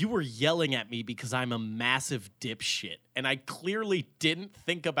 you were yelling at me because I'm a massive dipshit, and I clearly didn't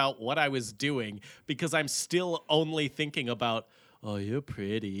think about what I was doing because I'm still only thinking about, oh, you're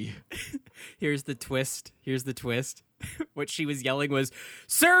pretty. Here's the twist. What she was yelling was,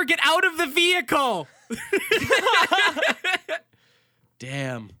 sir, get out of the vehicle!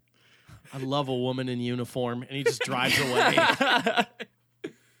 Damn. I love a woman in uniform, and he just drives away.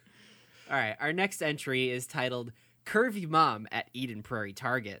 All right, our next entry is titled, Curvy Mom at Eden Prairie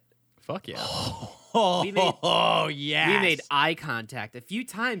Target. Fuck yeah. Yes. We made eye contact a few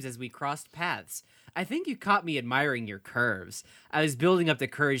times as we crossed paths. I think you caught me admiring your curves. I was building up the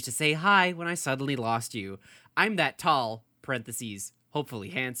courage to say hi when I suddenly lost you. I'm that tall, parentheses, hopefully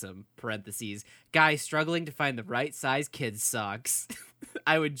handsome, parentheses, guy struggling to find the right size kids' socks.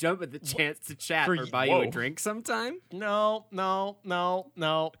 I would jump at the chance to chat or buy you a drink sometime. No. No,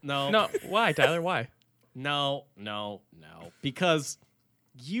 why, Tyler? Why? No. Because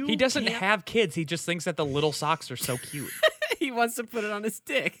he doesn't have kids. He just thinks that the little socks are so cute. He wants to put it on his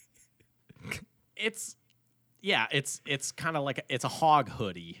dick. It's kind of like it's a hog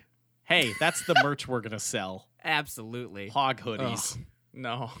hoodie. Hey, that's the merch we're gonna sell. Absolutely. Hog hoodies. Oh,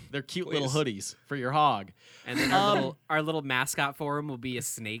 no. They're cute little hoodies for your hog. And then our little mascot for him will be a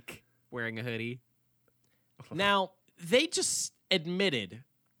snake wearing a hoodie. Now, they just admitted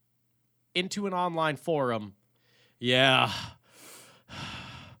into an online forum, yeah,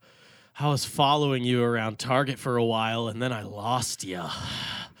 I was following you around Target for a while, and then I lost you.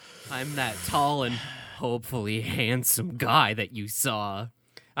 I'm that tall and hopefully handsome guy that you saw.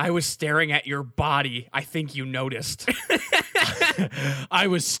 I was staring at your body. I think you noticed. I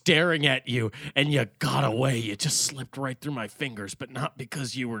was staring at you, and you got away. You just slipped right through my fingers, but not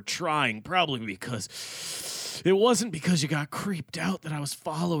because you were trying. Probably because it wasn't because you got creeped out that I was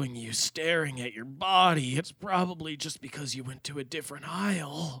following you, staring at your body. It's probably just because you went to a different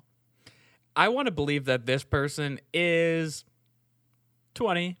aisle. I want to believe that this person is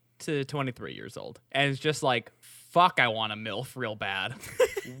 20 to 23 years old, and it's just like, fuck, I want a MILF real bad.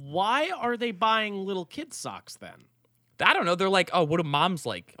 Why are they buying little kid socks then? I don't know. They're like, oh, what do moms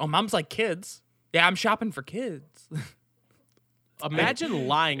like? Oh, moms like kids. Yeah, I'm shopping for kids. Imagine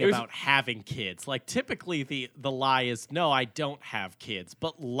lying about having kids. Like, typically the lie is, no, I don't have kids.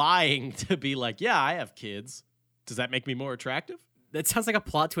 But lying to be like, yeah, I have kids. Does that make me more attractive? That sounds like a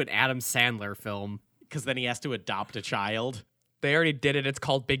plot to an Adam Sandler film. Because then he has to adopt a child. They already did it. It's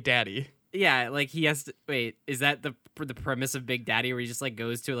called Big Daddy. Yeah, like he has to wait. Is that the premise of Big Daddy, where he just like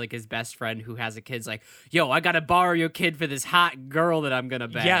goes to like his best friend who has a kid's like, "Yo, I gotta borrow your kid for this hot girl that I'm gonna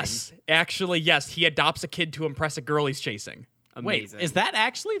bang." Yes, actually, yes. He adopts a kid to impress a girl he's chasing. Amazing. Wait, is that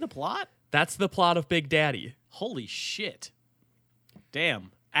actually the plot? That's the plot of Big Daddy. Holy shit.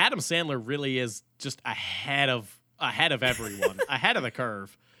 Damn. Adam Sandler really is just ahead of everyone, ahead of the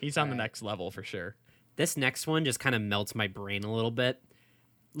curve. He's on the next level for sure. This next one just kind of melts my brain a little bit.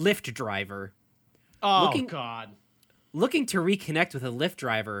 Lyft driver. Oh, God. Looking to reconnect with a Lyft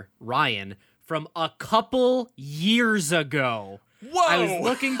driver, Ryan, from a couple years ago. Whoa! I was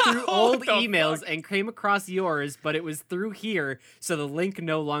looking through old What the emails fuck? and came across yours, but it was through here, so the link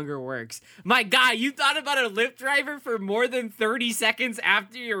no longer works. My guy, you thought about a Lyft driver for more than 30 seconds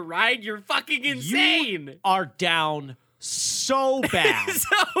after your ride? You're fucking insane! Are down so bad.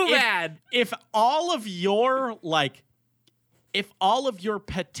 So bad. If all of your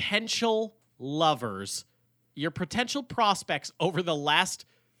potential lovers, your potential prospects over the last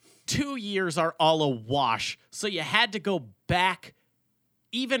 2 years are all awash, so you had to go back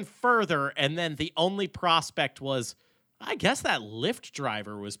even further, and then the only prospect was, I guess that Lyft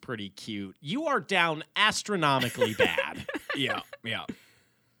driver was pretty cute. You are down astronomically bad. Yeah.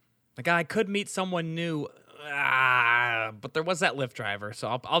 Like, I could meet someone new, but there was that Lyft driver, so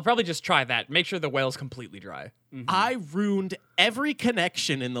I'll probably just try that. Make sure the whale's completely dry. I ruined every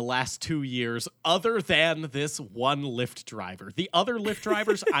connection in the last 2 years other than this one Lyft driver. The other Lyft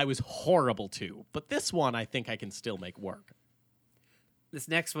drivers I was horrible to, but this one I think I can still make work. This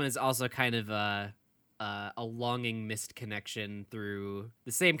next one is also kind of a longing missed connection through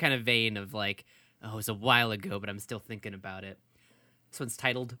the same kind of vein of like, oh, it was a while ago, but I'm still thinking about it. This one's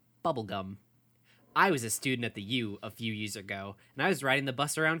titled Bubblegum. I was a student at the U a few years ago, and I was riding the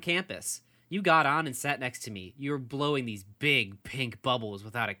bus around campus. You got on and sat next to me. You were blowing these big pink bubbles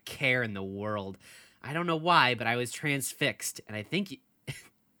without a care in the world. I don't know why, but I was transfixed, and I think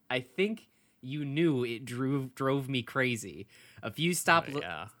you knew it drove me crazy. A few stops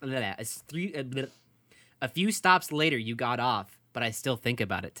later, you got off, but I still think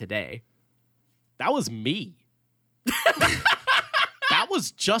about it today. That was me. That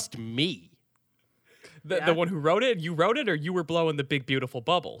was just me. The one who wrote it? You wrote it, or you were blowing the big, beautiful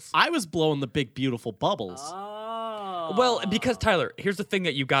bubbles? I was blowing the big, beautiful bubbles. Oh. Well, because, Tyler, here's the thing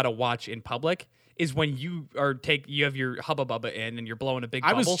that you got to watch in public is when you have your Hubba Bubba in and you're blowing a big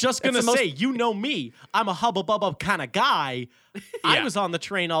bubble. I was just going to say, you know me. I'm a Hubba Bubba kind of guy. I was on the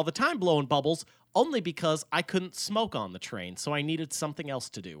train all the time blowing bubbles only because I couldn't smoke on the train, so I needed something else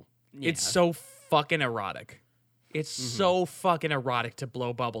to do. Yeah. It's so fucking erotic. It's so fucking erotic to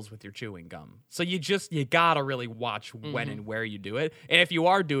blow bubbles with your chewing gum. So you gotta really watch when and where you do it. And if you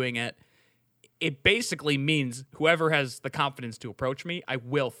are doing it, it basically means whoever has the confidence to approach me, I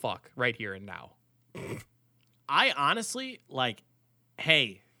will fuck right here and now. I honestly,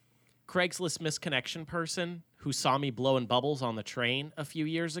 hey, Craigslist misconnection person who saw me blowing bubbles on the train a few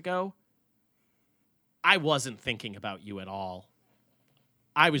years ago, I wasn't thinking about you at all.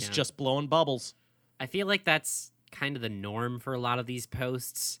 I was just blowing bubbles. I feel like that's kind of the norm for a lot of these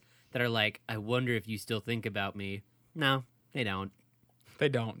posts that are like, I wonder if you still think about me. No, they don't. They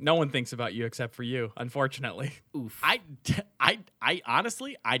don't. No one thinks about you except for you, unfortunately. Oof. I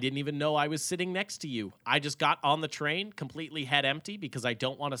honestly, I didn't even know I was sitting next to you. I just got on the train completely head empty because I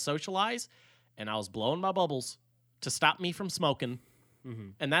don't want to socialize, and I was blowing my bubbles to stop me from smoking,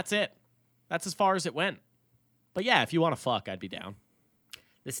 and that's it. That's as far as it went. But yeah, if you want to fuck, I'd be down.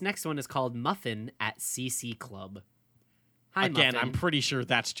 This next one is called Muffin at CC Club. Hi, Again, Muffin. I'm pretty sure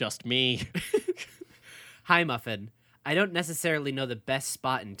that's just me. Hi, Muffin. I don't necessarily know the best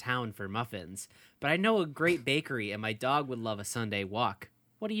spot in town for muffins, but I know a great bakery and my dog would love a Sunday walk.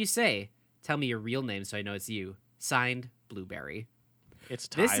 What do you say? Tell me your real name so I know it's you. Signed, Blueberry. It's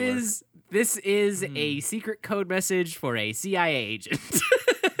Tyler. This is a secret code message for a CIA agent.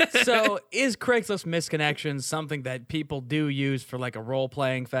 So is Craigslist misconnections something that people do use for like a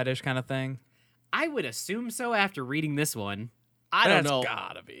role-playing fetish kind of thing? I would assume so after reading this one. I don't That's know.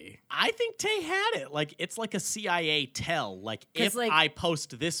 gotta be. I think Tay had it. Like, it's like a CIA tell. Like, 'Cause, if like- I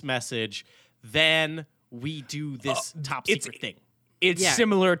post this message, then we do this top secret thing. It's Yeah.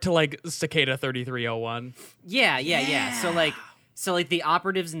 similar to like Cicada 3301. Yeah. So like the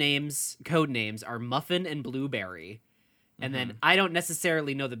operatives' names, code names are Muffin and Blueberry. And then I don't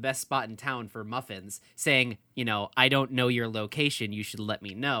necessarily know the best spot in town for muffins, saying, I don't know your location, you should let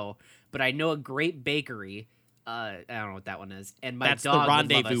me know. But I know a great bakery. I don't know what that one is. And my That's dog the would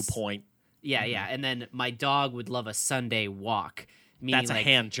love rendezvous point. Yeah. And then my dog would love a Sunday walk. Meaning That's a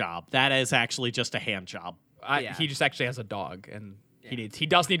hand job. That is actually just a hand job. Yeah. He just actually has a dog, and He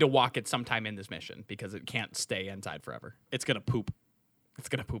does need to walk it sometime in this mission because it can't stay inside forever. It's gonna poop. It's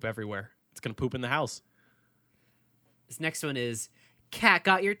gonna poop everywhere. It's gonna poop in the house. This next one is cat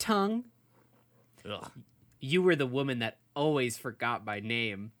got your tongue. Ugh. You were the woman that always forgot my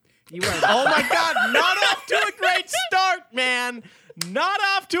name. You are Oh my God, not off to a great start, man. Not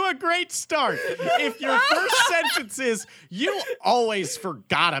off to a great start. If your first sentence is, you always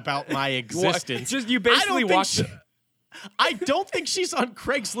forgot about my existence. Just you basically walked. I don't think she's on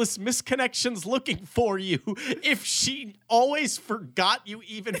Craigslist Misconnections looking for you if she always forgot you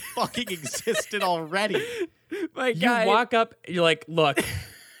even fucking existed already. my You guy. walk up, you're like, look,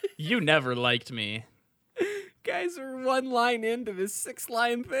 you never liked me. Guys are one line into this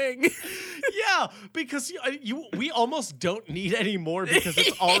 6-line thing. Yeah, because we almost don't need any more because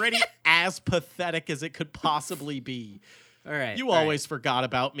it's already as pathetic as it could possibly be. All right. You all right. always forgot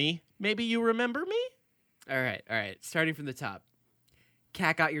about me. Maybe you remember me? All right. Starting from the top.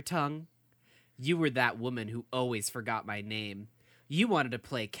 Cat got your tongue. You were that woman who always forgot my name. You wanted to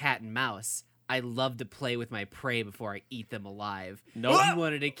play cat and mouse. I love to play with my prey before I eat them alive. Nope. You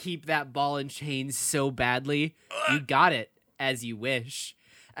wanted to keep that ball and chain so badly. You got it, as you wish.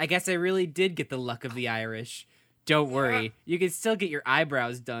 I guess I really did get the luck of the Irish. Don't worry. You can still get your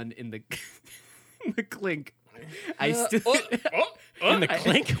eyebrows done in the, in the clink. I still... In the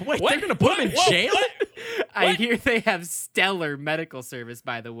clink? Wait, What? they're going to put him in jail? I hear they have stellar medical service,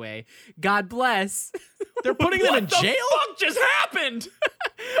 by the way. God bless. They're putting them in jail? What the fuck just happened?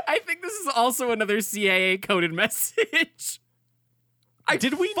 I think this is also another CIA coded message.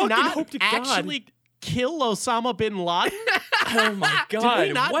 Did we fucking not hope to God. actually kill Osama bin Laden? Oh my God. Did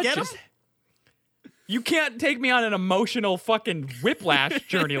we not what get just... him? You can't take me on an emotional fucking whiplash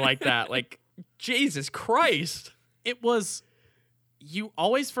journey like that. Like, Jesus Christ. It was, you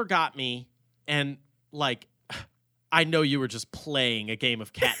always forgot me, and like, I know you were just playing a game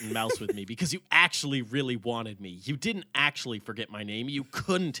of cat and mouse with me because you actually really wanted me. You didn't actually forget my name. You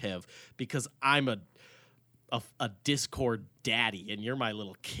couldn't have because I'm a Discord daddy and you're my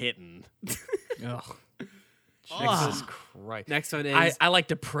little kitten. Ugh. Ugh. Jesus Christ. Next one is... I like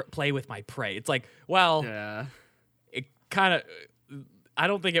to play with my prey. It's like, well, it kind of... I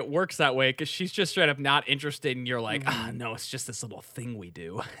don't think it works that way because she's just straight up not interested, and you're like, no, it's just this little thing we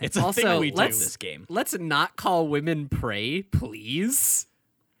do. It's a Also, thing we do. This game. Let's not call women prey, please.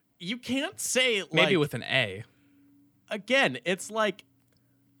 You can't say, like, Maybe with an A. again, it's like,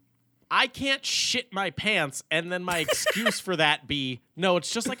 I can't shit my pants, and then my excuse for that be, no,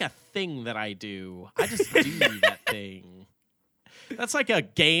 it's just like a thing that I do. I just do that thing. That's like a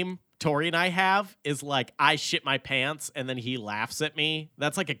game Tori and I have, is like, I shit my pants, and then he laughs at me.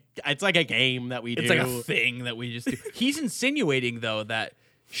 That's like it's like a game that we do. It's like a thing that we just do. He's insinuating, though, that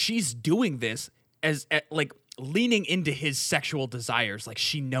she's doing this as like leaning into his sexual desires. Like,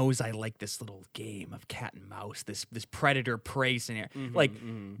 she knows I like this little game of cat and mouse, this predator prey scenario.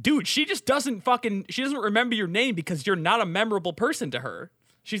 Dude, she just doesn't she doesn't remember your name because you're not a memorable person to her.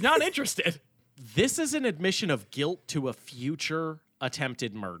 She's not interested. This is an admission of guilt to a future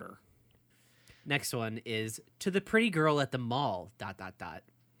attempted murder. Next one is to the pretty girl at the mall, ...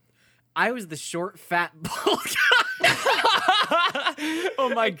 I was the short, fat, bald guy.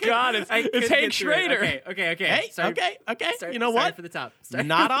 Oh my God, it's Hank couldn't get through it. Schrader. Okay. Hey, Start- okay. start- You know start what? For the top. Start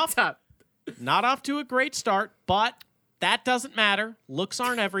Not from off. the top. Not off to a great start, but that doesn't matter. Looks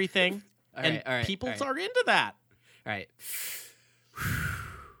aren't everything. All And right, people all right. are into that. All right.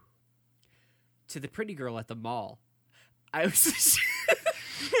 To the pretty girl at the mall. I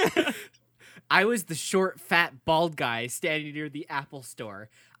was the short, fat, bald guy standing near the Apple store.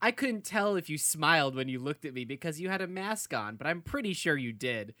 I couldn't tell if you smiled when you looked at me because you had a mask on, but I'm pretty sure you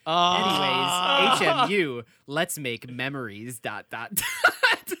did. Anyways, HMU, let's make memories, ...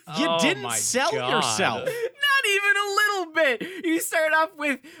 You Oh didn't my sell God. yourself. Not even a little bit. You start off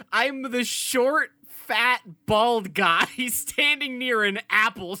with, I'm the short, fat, bald guy standing near an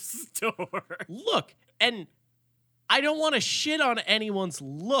Apple store. Look, and I don't want to shit on anyone's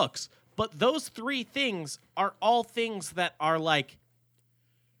looks, but those three things are all things that are like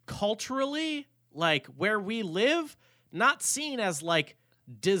culturally, like where we live, not seen as like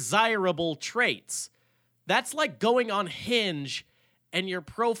desirable traits. That's like going on Hinge and your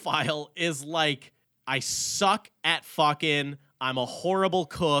profile is like, I suck at fucking, I'm a horrible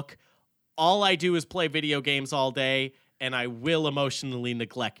cook, all I do is play video games all day, and I will emotionally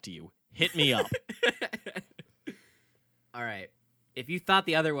neglect you. Hit me up. All right. If you thought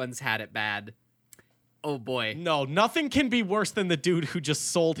the other ones had it bad, oh boy. No, nothing can be worse than the dude who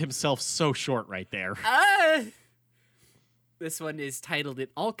just sold himself so short right there. This one is titled in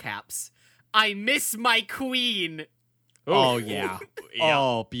all caps, I miss my queen. Oh, yeah. Yeah.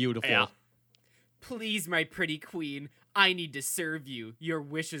 Oh, beautiful. Yeah. Please, my pretty queen, I need to serve you. Your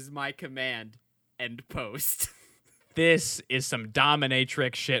wish is my command. End post. This is some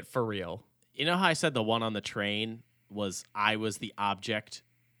dominatrix shit for real. You know how I said the one on the train was I was the object?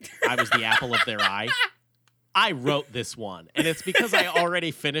 I was the apple of their eye? I wrote this one, and it's because I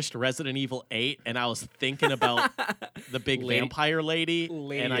already finished Resident Evil 8, and I was thinking about the big vampire lady.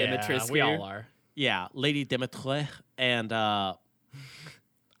 Lady and Dimitrescu. we all are. Yeah, Lady Dimitrescu, and I'm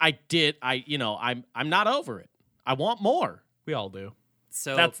not over it. I want more. We all do.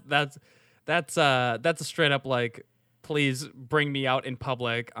 So That's a straight up like, please bring me out in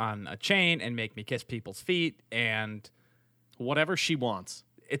public on a chain and make me kiss people's feet, and Whatever she wants.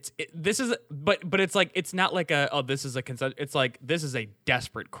 but it's like, it's not like this is a consent. It's like, this is a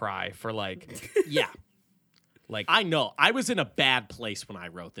desperate cry for like, Yeah. like I know. I was in a bad place when I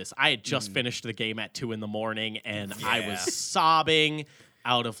wrote this. I had just finished the game at 2 a.m, and I was sobbing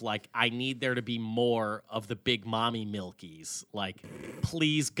out of like, I need there to be more of the big mommy milkies. Like,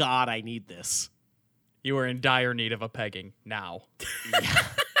 please, God, I need this. you are in dire need of a pegging now.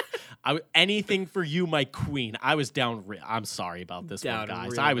 Anything for you, my queen. I was down. I'm sorry about this Down one,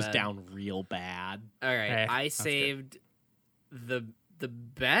 guys. real I was bad. down real bad. all right, Hey, I that's good. saved the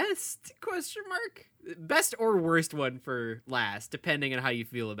best question mark, best or worst one for last, depending on how you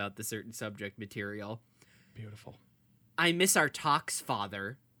feel about the certain subject material. Beautiful. I miss our talks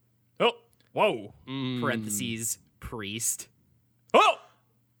father. Oh, whoa. Parentheses priest. Oh,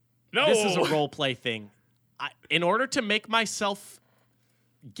 no. This is a role play thing. In order to make myself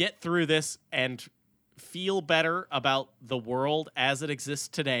get through this and feel better about the world as it exists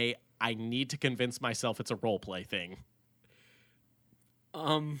today, I need to convince myself it's a role play thing.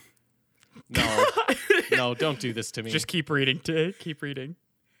 No, don't do this to me. Just keep reading. Keep reading.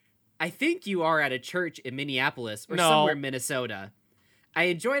 I think you are at a church in Minneapolis or No. somewhere in Minnesota. I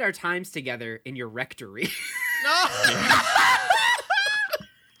enjoyed our times together in your rectory.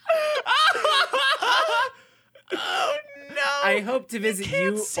 I hope to visit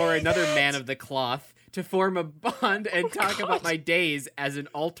you or another man of the cloth to form a bond and talk about my days as an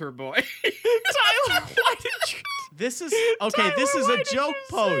altar boy. Tyler, why did you? This is okay. Tyler, This is why a did joke you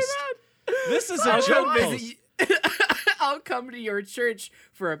say post. that? This is a I'll joke come post. visit you. I'll come to your church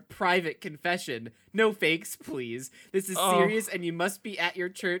for a private confession. No fakes, please. This is Oh. serious, and you must be at your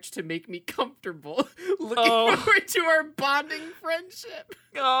church to make me comfortable. Looking Oh. forward to our bonding friendship.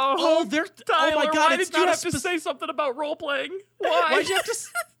 Oh, they're. Tyler, oh my God! why It's did you not have to say something about role playing? Why'd you have to?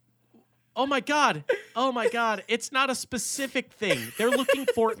 Oh my God! Oh my God! It's not a specific thing. They're looking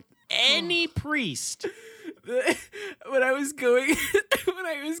for any priest. when I was going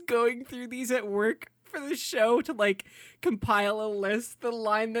through these at work for the show to like compile a list, the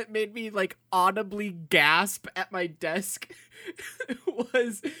line that made me like audibly gasp at my desk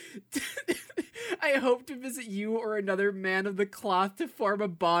was I hope to visit you or another man of the cloth to form a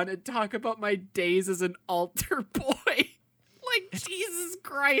bond and talk about my days as an altar boy. Like, Jesus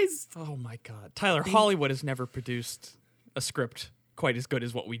Christ. Oh my God, Tyler, Hollywood has never produced a script quite as good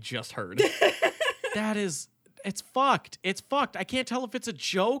as what we just heard. That is. It's fucked. It's fucked. I can't tell if it's a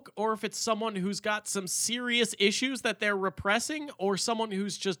joke or if it's someone who's got some serious issues that they're repressing or someone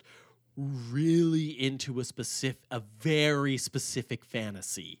who's just really into a very specific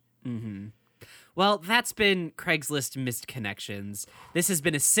fantasy. Well, that's been Craigslist Missed Connections. This has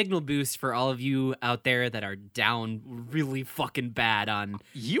been a signal boost for all of you out there that are down really fucking bad on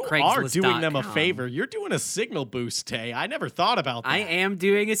You are Craigslist.com. doing them a favor. You're doing a signal boost, Tay. I never thought about that. I am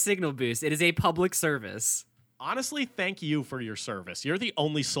doing a signal boost. It is a public service. Honestly, thank you for your service. You're the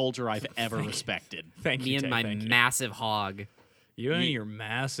only soldier I've ever respected. Thank Me you, and Tay, my thank you. massive hog. You and your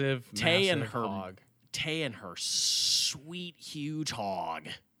massive, Tay and massive her hog. Tay and her sweet, huge hog.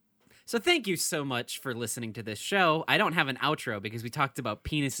 So thank you so much for listening to this show. I don't have an outro because we talked about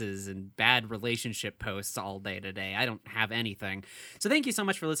penises and bad relationship posts all day today. I don't have anything. So thank you so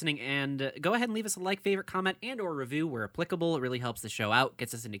much for listening, and go ahead and leave us a like, favorite, comment, and or review where applicable. It really helps the show out,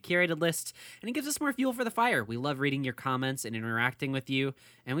 gets us into curated lists, and it gives us more fuel for the fire. We love reading your comments and interacting with you,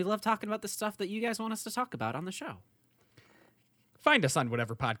 and we love talking about the stuff that you guys want us to talk about on the show. Find us on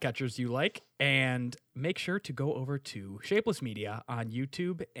whatever podcatchers you like, and make sure to go over to Shapeless Media on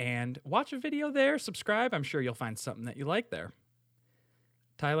YouTube and watch a video there. Subscribe. I'm sure you'll find something that you like there.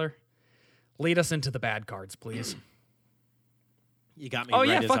 Tyler, lead us into the bad cards, please. You got me Oh, right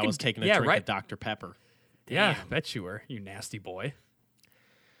yeah, as I fucking- was taking a yeah, drink right. of Dr. Pepper. Yeah, bet you were, you nasty boy.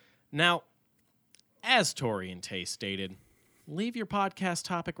 Now, as Tori and Tay stated, leave your podcast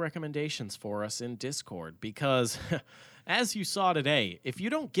topic recommendations for us in Discord because as you saw today, if you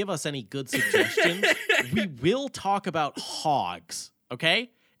don't give us any good suggestions, we will talk about hogs,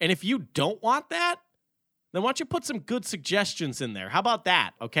 okay? And if you don't want that, then why don't you put some good suggestions in there? How about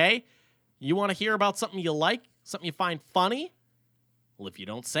that, okay? You want to hear about something you like, something you find funny? Well, if you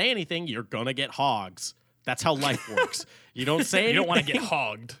don't say anything, you're going to get hogs. That's how life works. You don't say anything. You don't want to get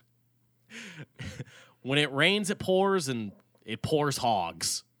hogged. When it rains, it pours, and it pours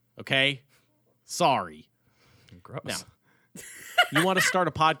hogs, okay? Sorry. Gross. Now, you want to start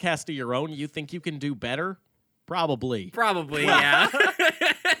a podcast of your own? You think you can do better? Probably. Probably, yeah.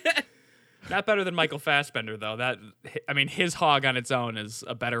 Not better than Michael Fassbender, though. His hog on its own is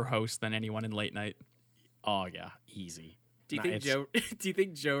a better host than anyone in late night. Oh, yeah. Easy. Do you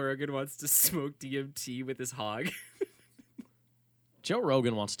think Joe Rogan wants to smoke DMT with his hog? Joe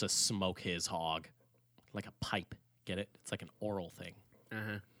Rogan wants to smoke his hog like a pipe. Get it? It's like an oral thing.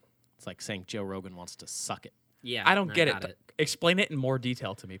 Uh-huh. It's like saying Joe Rogan wants to suck it. Yeah. I don't get got it. Explain it in more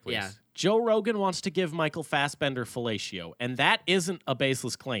detail to me, please. Yeah. Joe Rogan wants to give Michael Fassbender fellatio, and that isn't a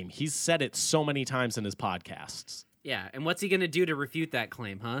baseless claim. He's said it so many times in his podcasts. Yeah, and what's he going to do to refute that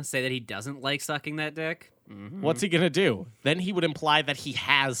claim, huh? Say that he doesn't like sucking that dick? Mm-hmm. What's he going to do? Then he would imply that he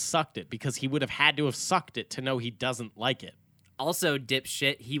has sucked it because he would have had to have sucked it to know he doesn't like it. Also,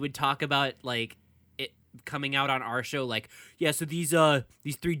 dipshit, he would talk about, like, it coming out on our show, like, yeah, so these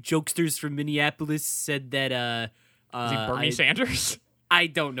three jokesters from Minneapolis said that, Is he Bernie Sanders? I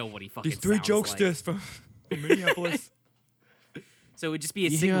don't know what he fucking sounds like. from Minneapolis. So it would just be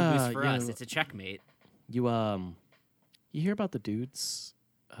a signal Yeah, boost for yeah. us. It's a checkmate. You hear about the dudes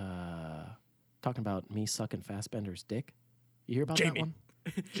talking about me sucking Fassbender's dick? You hear about that Jamie. one?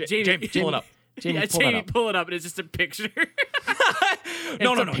 Jamie, pull it up. Jamie, yeah, pull that Jamie, up. pull it up, and it's just a picture.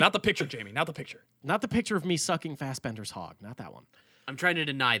 No, not the picture, Jamie. Not the picture. Not the picture of me sucking Fassbender's hog. Not that one. I'm trying to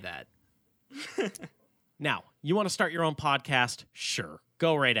deny that. Now, you want to start your own podcast? Sure.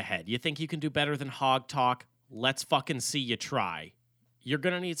 Go right ahead. You think you can do better than Hog Talk? Let's fucking see you try. You're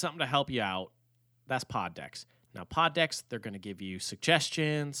going to need something to help you out. That's Poddex. Now, Poddex, they're going to give you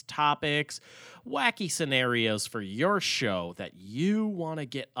suggestions, topics, wacky scenarios for your show that you want to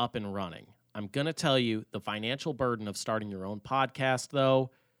get up and running. I'm going to tell you the financial burden of starting your own podcast,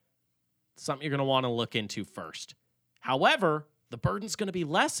 though, something you're going to want to look into first. However, the burden's going to be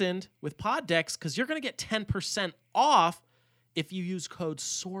lessened with Poddex because you're going to get 10% off if you use code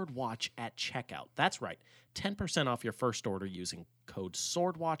SWORDWATCH at checkout. That's right, 10% off your first order using code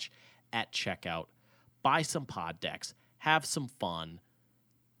SWORDWATCH at checkout. Buy some Poddex. Have some fun.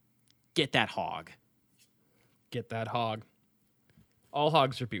 Get that hog. Get that hog. All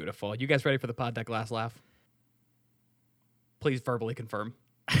hogs are beautiful. You guys ready for the pod deck last laugh? Please verbally confirm.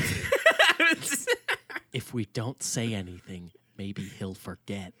 If we don't say anything, maybe he'll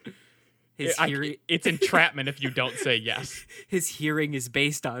forget. It's entrapment if you don't say yes. His hearing is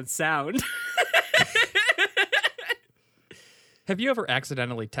based on sound. Have you ever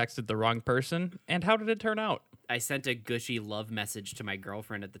accidentally texted the wrong person? And how did it turn out? I sent a gushy love message to my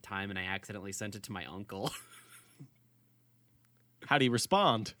girlfriend at the time, and I accidentally sent it to my uncle. How do you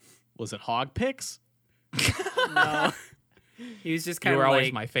respond? Was it hog pics? No. He was just kind You of were like...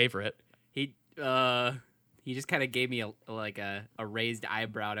 always my favorite. He just kind of gave me a raised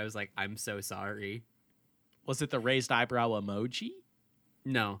eyebrow, and I was like, I'm so sorry. Was it the raised eyebrow emoji?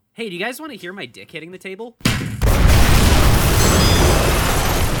 No. Hey, do you guys want to hear my dick hitting the table?